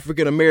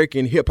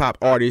African-American hip-hop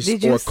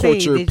artist or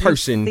culture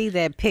person see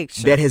that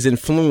picture that has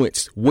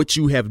influenced what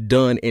you have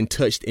done and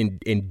touched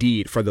and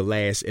did for the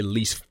last at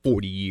least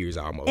 40 years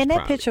almost. And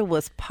that picture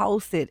was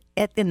posted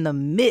in the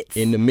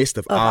midst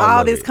of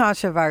all this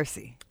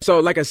controversy. So,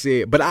 like I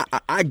said, but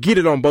I get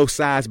it on both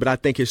sides, but I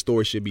think his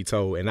story should be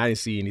told, and I didn't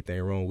see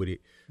anything wrong with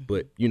it.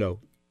 But, you know,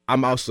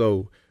 I'm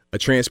also a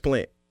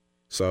transplant.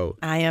 So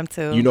I am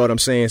too. You know what I'm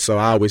saying? So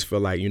I always feel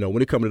like, you know,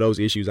 when it comes to those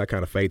issues, I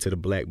kind of fade to the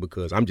black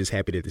because I'm just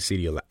happy that the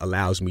city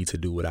allows me to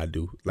do what I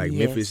do. Like,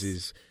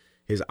 Memphis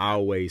has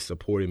always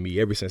supported me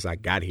ever since I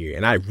got here.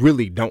 And I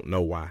really don't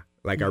know why.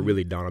 Like, I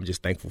really don't. I'm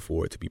just thankful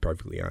for it, to be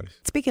perfectly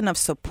honest. Speaking of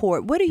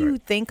support, what do you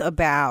think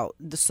about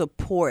the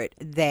support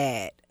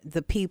that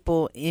the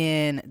people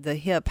in the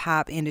hip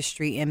hop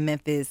industry in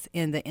Memphis,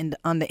 on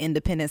the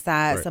independent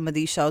side, some of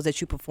these shows that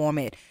you perform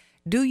at,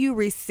 do you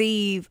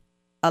receive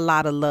a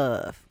lot of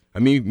love? I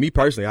mean, me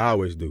personally, I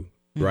always do,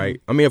 right?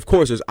 I mean, of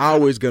course, there's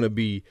always going to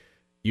be,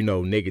 you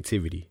know,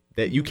 negativity.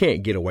 That you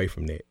can't get away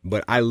from that.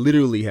 But I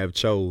literally have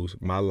chose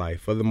my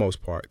life, for the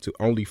most part, to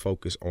only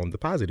focus on the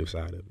positive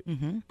side of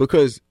it.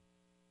 Because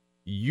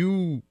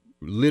you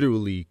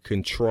literally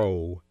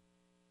control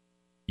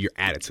your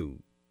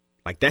attitude.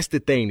 Like, that's the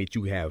thing that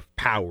you have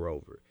power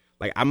over.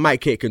 Like, I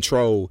might can't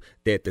control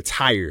that the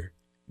tire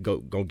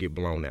gonna get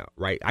blown out,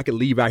 right? I can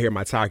leave out here,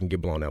 my tire can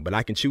get blown out, but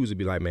I can choose to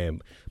be like, man,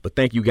 but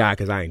thank you, God,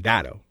 because I ain't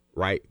die though,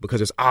 right? Because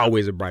there's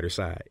always a brighter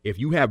side. If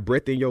you have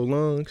breath in your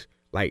lungs,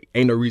 like,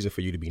 ain't no reason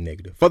for you to be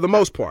negative, for the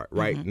most part,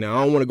 right? Now,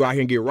 I don't want to go out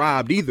here and get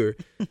robbed either,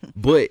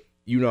 but,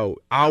 you know,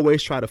 I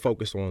always try to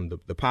focus on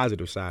the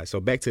positive side. So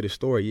back to the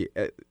story,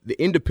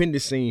 the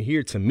independent scene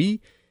here, to me,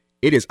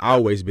 it has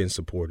always been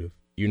supportive.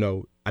 You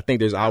know, I think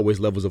there's always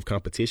levels of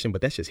competition,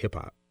 but that's just hip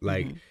hop.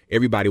 Like,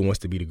 everybody wants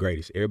to be the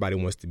greatest. Everybody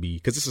wants to be,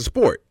 because it's a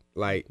sport.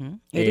 Like,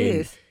 it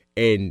is.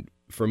 And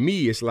for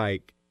me, it's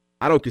like,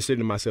 I don't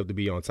consider myself to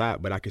be on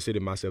top, but I consider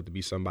myself to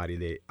be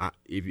somebody that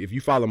if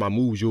you follow my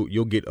moves,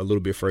 you'll get a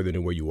little bit further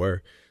than where you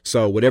were.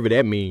 So whatever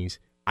that means,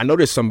 I know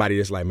there's somebody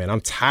that's like, man,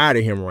 I'm tired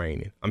of him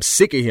reigning. I'm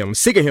sick of him. I'm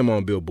sick of him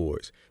on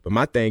billboards. But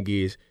my thing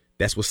is,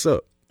 that's what's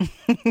up.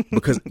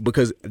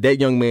 because that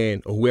young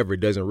man or whoever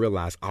doesn't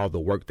realize all the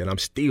work that I'm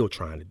still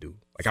trying to do.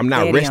 Like, I'm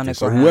not resting.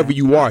 So whoever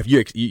you are,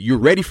 if you're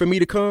ready for me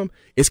to come,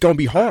 it's gonna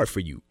be hard for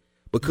you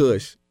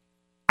because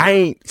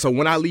So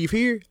when I leave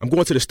here, I'm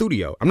going to the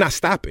studio. I'm not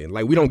stopping.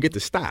 Like, we don't get to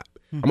stop.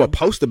 I'm going to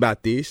post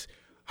about this.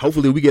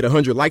 Hopefully we get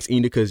 100 likes,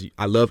 Ina, because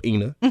I love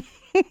Ina.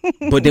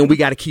 But then we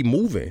got to keep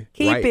moving.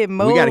 Keep it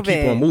moving. We got to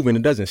keep on moving.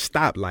 It doesn't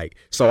stop. Like,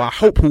 so I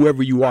hope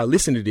whoever you are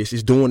listening to this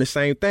is doing the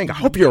same thing. I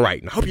hope you're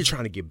right. And I hope you're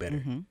trying to get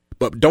better.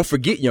 But don't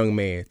forget, young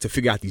man, to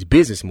figure out these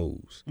business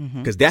moves,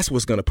 because that's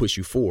what's going to push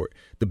you forward.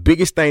 The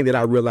biggest thing that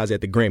I realized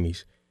at the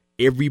Grammys,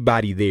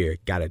 everybody there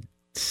got a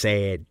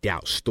sad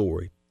doubt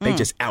story. They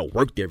just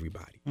outworked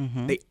everybody.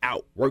 They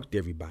outworked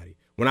everybody.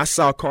 When I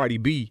saw Cardi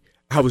B,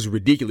 I was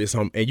ridiculous.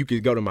 And you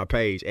can go to my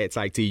page at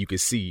Ty T. You can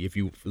see if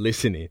you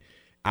listening.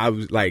 I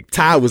was like,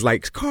 Ty was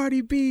like,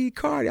 Cardi B,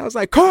 Cardi. I was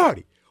like,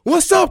 Cardi,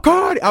 what's up,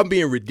 Cardi? I'm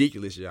being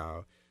ridiculous,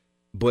 y'all.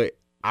 But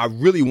I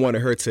really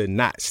wanted her to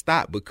not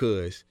stop,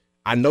 because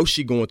I know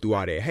she going through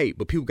all that hate.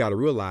 But people got to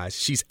realize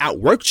she's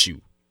outworked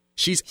you.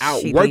 She's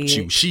outworked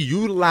you. She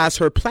utilized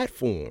her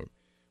platform.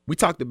 We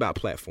talked about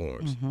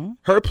platforms.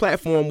 Her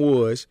platform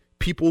was,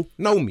 people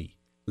know me.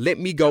 Let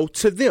me go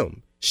to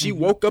them. She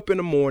woke up in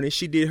the morning.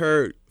 She did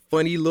her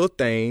funny little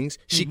things.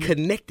 She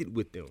connected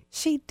with them.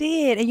 She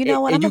did. And you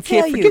know what? I'm going to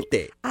tell you. You can't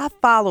forget that. I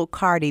followed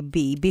Cardi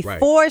B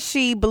before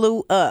she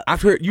blew up.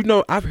 I've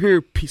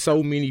heard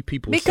so many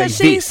people because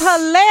say she's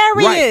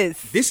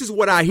hilarious. Right. This is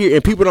what I hear.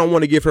 And people don't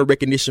want to give her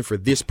recognition for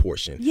this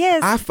portion.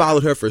 Yes. I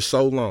followed her for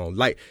so long.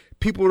 Like,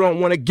 people don't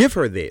want to give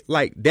her that.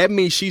 Like, that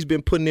means she's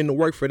been putting in the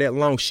work for that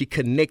long. She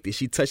connected.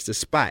 She touched the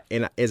spot.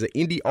 And as an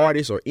indie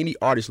artist or any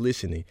artist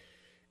listening,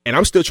 and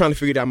I'm still trying to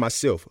figure it out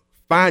myself,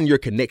 find your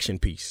connection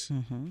piece.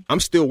 I'm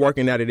still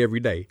working at it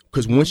every day,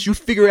 because once you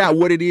figure out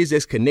what it is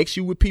that connects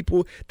you with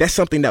people, that's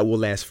something that will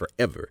last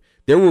forever.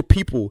 There were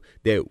people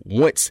that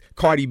once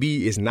Cardi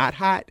B is not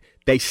hot,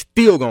 they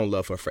still gonna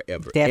love her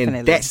forever. Definitely.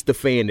 And that's the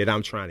fan that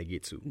I'm trying to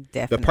get to.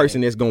 Definitely. The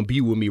person that's gonna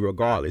be with me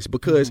regardless.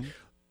 Because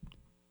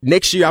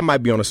next year I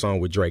might be on a song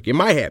with Drake. It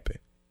might happen.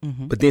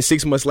 But then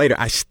 6 months later,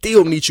 I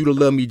still need you to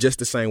love me just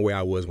the same way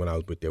I was when I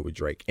was there with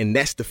Drake. And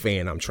that's the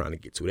fan I'm trying to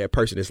get to. That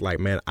person that's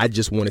like, man, I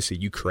just want to see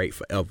you create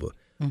forever.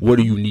 What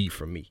do you need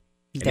from me?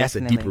 And that's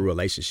a deeper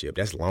relationship.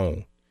 That's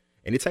long.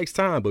 And it takes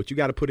time, but you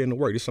got to put in the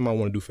work. This is something I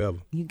want to do forever.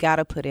 You got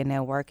to put in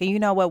that work. And you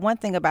know what? One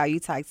thing about you,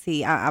 Ty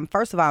T, I'm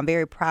first of all, I'm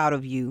very proud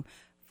of you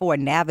for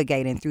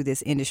navigating through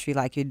this industry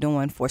like you're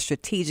doing, for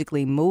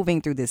strategically moving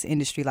through this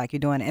industry like you're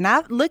doing. And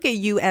I look at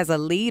you as a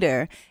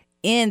leader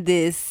in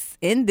this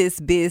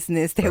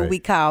business that we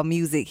call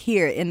music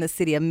here in the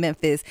city of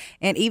Memphis,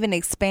 and even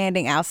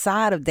expanding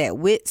outside of that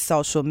with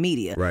social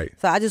media. Right.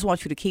 So I just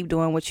want you to keep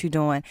doing what you're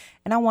doing,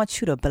 and I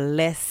want you to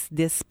bless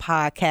this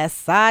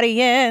podcast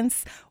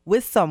audience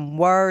with some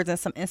words and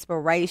some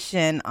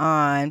inspiration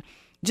on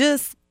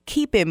just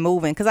keep it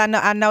moving, because I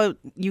know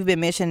you've been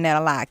mentioning that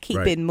a lot. Keep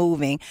it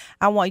moving.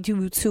 I want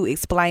you to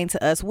explain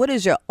to us, what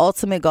is your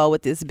ultimate goal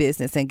with this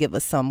business, and give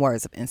us some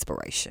words of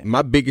inspiration.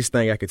 My biggest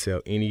thing I could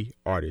tell any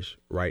artist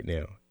right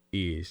now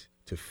is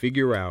to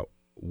figure out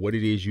what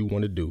it is you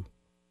want to do,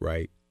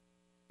 right?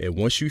 And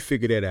once you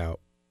figure that out,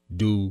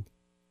 do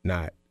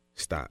not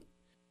stop.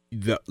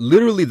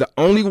 Literally the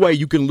only way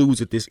you can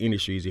lose at this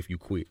industry is if you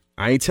quit.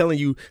 I ain't telling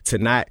you to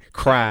not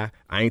cry.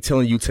 I ain't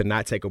telling you to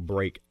not take a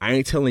break. I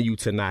ain't telling you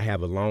to not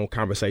have a long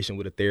conversation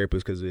with a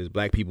therapist, because as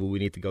black people, we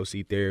need to go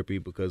see therapy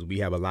because we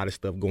have a lot of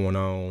stuff going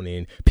on.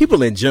 And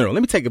people in general,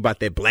 let me take about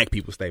that black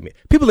people statement.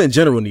 People in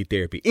general need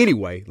therapy.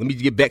 Anyway, let me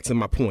get back to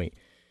my point.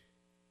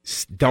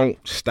 Don't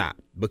stop,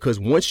 because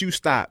once you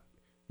stop,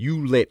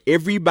 you let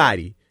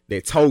everybody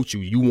that told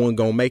you weren't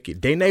going to make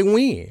it, then they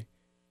win.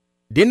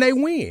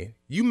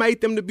 You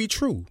made them to be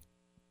true.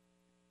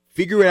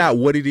 Figure out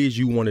what it is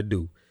you want to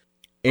do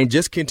and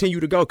just continue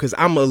to go, because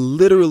I'm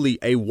literally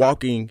a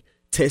walking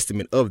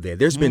testament of that.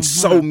 There's been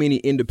so many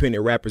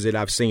independent rappers that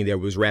I've seen that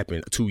was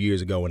rapping 2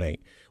 years ago and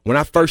ain't. When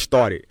I first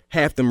started,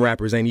 half them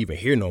rappers ain't even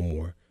here no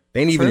more.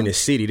 They ain't even in the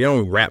city. They don't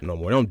even rap no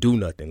more. They don't do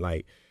nothing.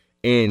 Like,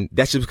 and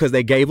that's just because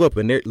they gave up,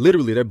 and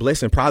their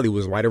blessing probably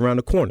was right around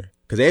the corner,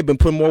 because they had been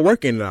putting more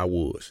work in than I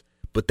was.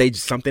 But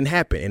something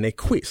happened and they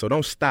quit. So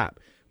don't stop.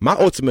 My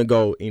ultimate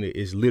goal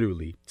is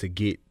literally to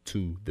get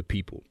to the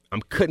people.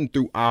 I'm cutting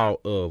through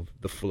all of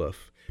the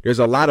fluff. There's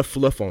a lot of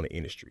fluff on the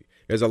industry.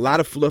 There's a lot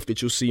of fluff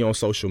that you'll see on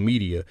social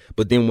media,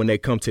 but then when they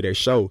come to their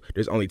show,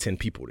 there's only 10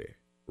 people there,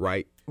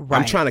 right?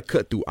 I'm trying to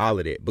cut through all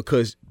of that,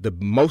 because the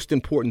most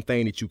important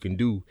thing that you can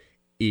do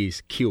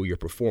is kill your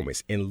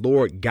performance. And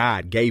Lord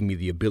God gave me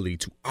the ability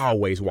to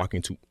always walk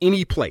into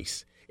any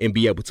place and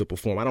be able to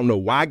perform. I don't know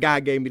why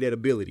God gave me that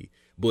ability,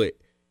 but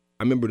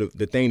I remember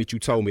the thing that you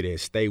told me that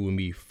stayed with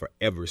me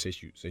forever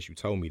since you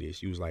told me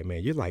this. You was like,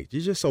 man, you're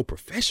just so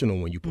professional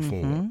when you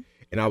perform.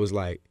 And I was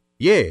like,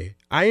 yeah,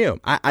 I am.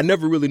 I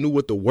never really knew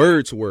what the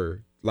words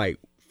were like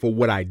for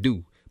what I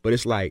do, but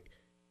it's like,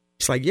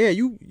 yeah,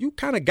 you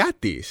kind of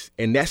got this.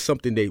 And that's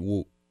something that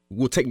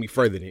will take me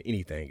further than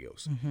anything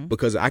else,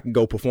 because I can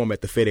go perform at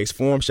the FedEx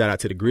Forum. Shout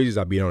out to the Grizzlies.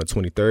 I'll be on the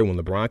 23rd when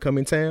LeBron come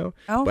in town.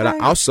 Okay. But I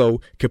also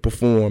can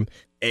perform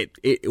at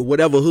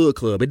whatever hood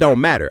club. It don't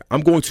matter.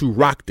 I'm going to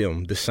rock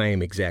them the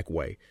same exact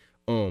way.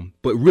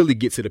 But really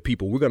get to the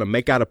people. We're going to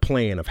make out a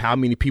plan of how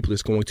many people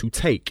it's going to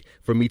take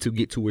for me to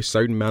get to a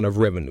certain amount of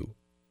revenue.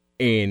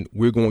 And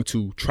we're going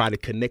to try to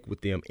connect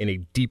with them in a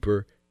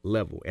deeper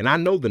level. And I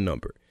know the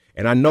number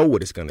and I know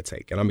what it's going to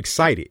take. And I'm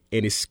excited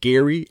and it's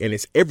scary and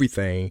it's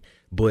everything,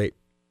 but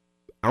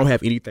I don't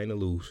have anything to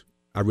lose.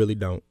 I really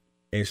don't.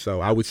 And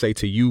so I would say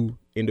to you,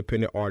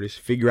 independent artists,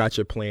 figure out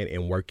your plan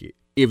and work it.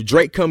 If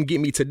Drake come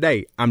get me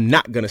today, I'm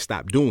not going to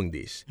stop doing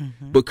this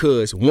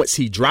because once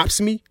he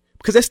drops me,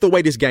 because that's the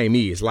way this game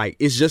is. Like,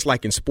 it's just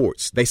like in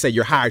sports. They say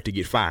you're hired to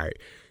get fired.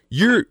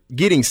 You're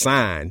getting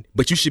signed,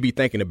 but you should be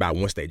thinking about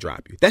once they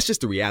drop you. That's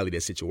just the reality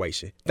of the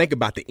situation. Think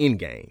about the end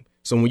game.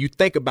 So when you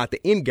think about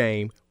the end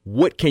game,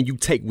 what can you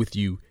take with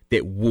you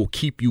that will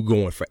keep you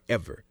going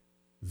forever?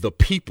 The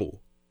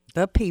people.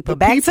 The people.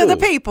 Back to the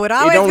people. It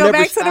always go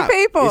back to the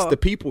people. It's the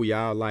people,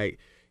 y'all. Like,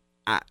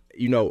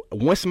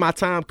 once my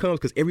time comes,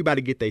 because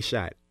everybody get their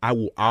shot, I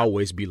will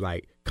always be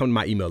like, come to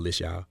my email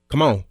list, y'all.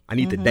 Come on. I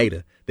need the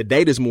data. The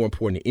data is more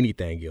important than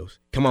anything else.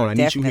 Come on. I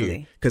need you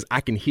here. Because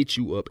I can hit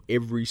you up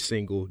every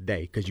single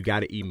day because you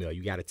got an email.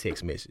 You got a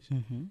text message.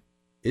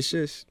 It's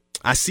just,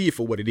 I see it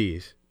for what it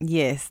is.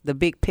 Yes, the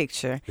big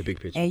picture. The big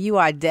picture. And you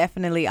are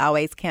definitely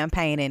always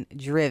campaigning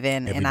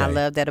driven. Every and day. I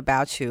love that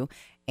about you.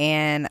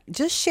 And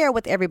just share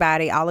with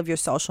everybody all of your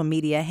social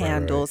media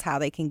handles, how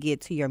they can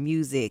get to your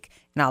music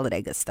and all of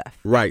that good stuff.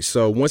 Right.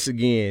 So once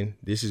again,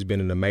 this has been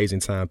an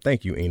amazing time.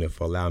 Thank you, Ina,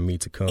 for allowing me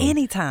to come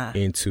anytime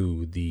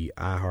into the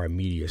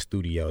iHeartMedia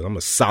studios. I'm going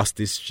to sauce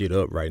this shit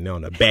up right now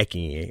on the back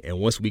end. And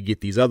once we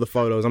get these other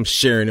photos, I'm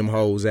sharing them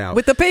hoes out.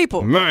 With the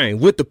people. Man,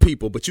 with the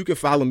people. But you can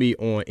follow me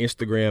on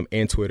Instagram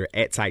and Twitter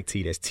at Tyke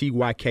T. That's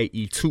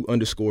TYKE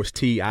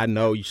 2_T. I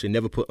know you should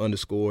never put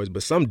underscores,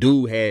 but some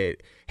dude had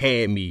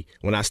me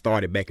when I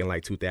started back in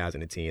like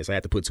 2010. So I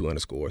had to put 2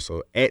 underscores.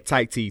 So at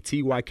Tyke T,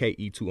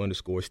 TYKE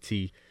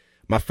 2_T.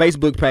 My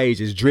Facebook page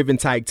is Driven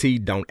Tyke T.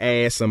 Don't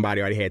ask. Somebody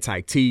already had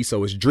Tyke T.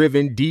 So it's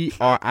Driven,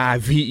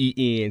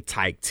 DRIVEN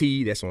Tyke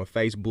T. That's on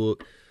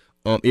Facebook.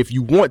 If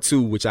you want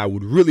to, which I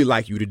would really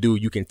like you to do,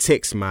 you can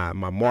text my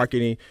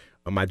marketing,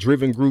 my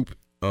Driven group.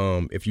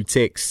 If you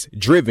text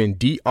Driven,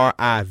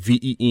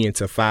 DRIVEN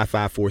to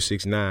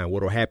 55469,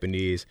 what'll happen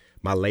is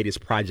my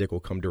latest project will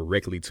come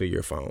directly to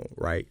your phone,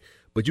 right?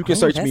 But you can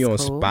search me on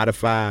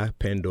Spotify,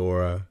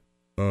 Pandora,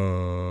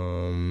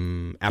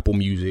 Apple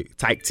Music,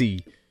 Tyke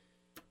T.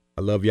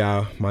 I love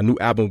y'all. My new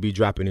album will be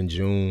dropping in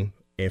June.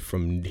 And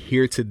from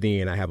here to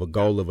then, I have a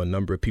goal of a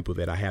number of people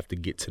that I have to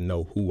get to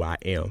know who I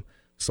am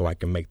so I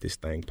can make this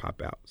thing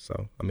pop out.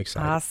 So I'm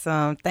excited.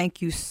 Awesome.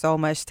 Thank you so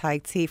much,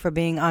 Tyke T, for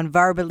being on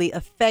Verbally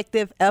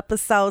Effective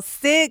episode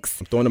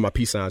 6. I'm throwing in my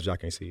peace signs. Y'all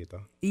can't see it,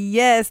 though.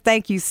 Yes.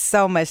 Thank you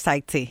so much,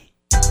 Tyke T.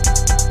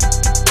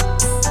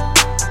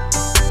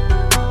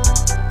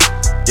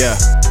 Yeah.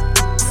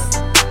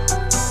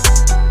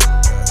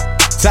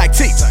 Tyke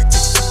T.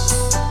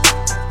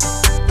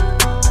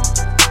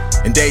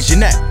 And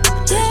Dejanette.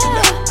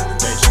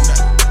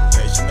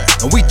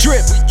 And we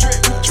drip.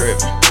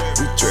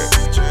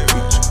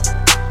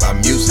 By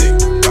music.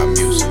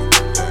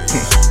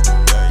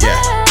 Yeah.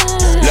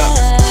 Look,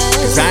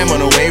 cause I'm on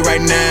the way right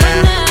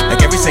now.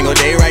 Like every single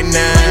day right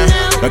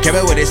now. Don't care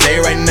about what they say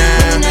right now.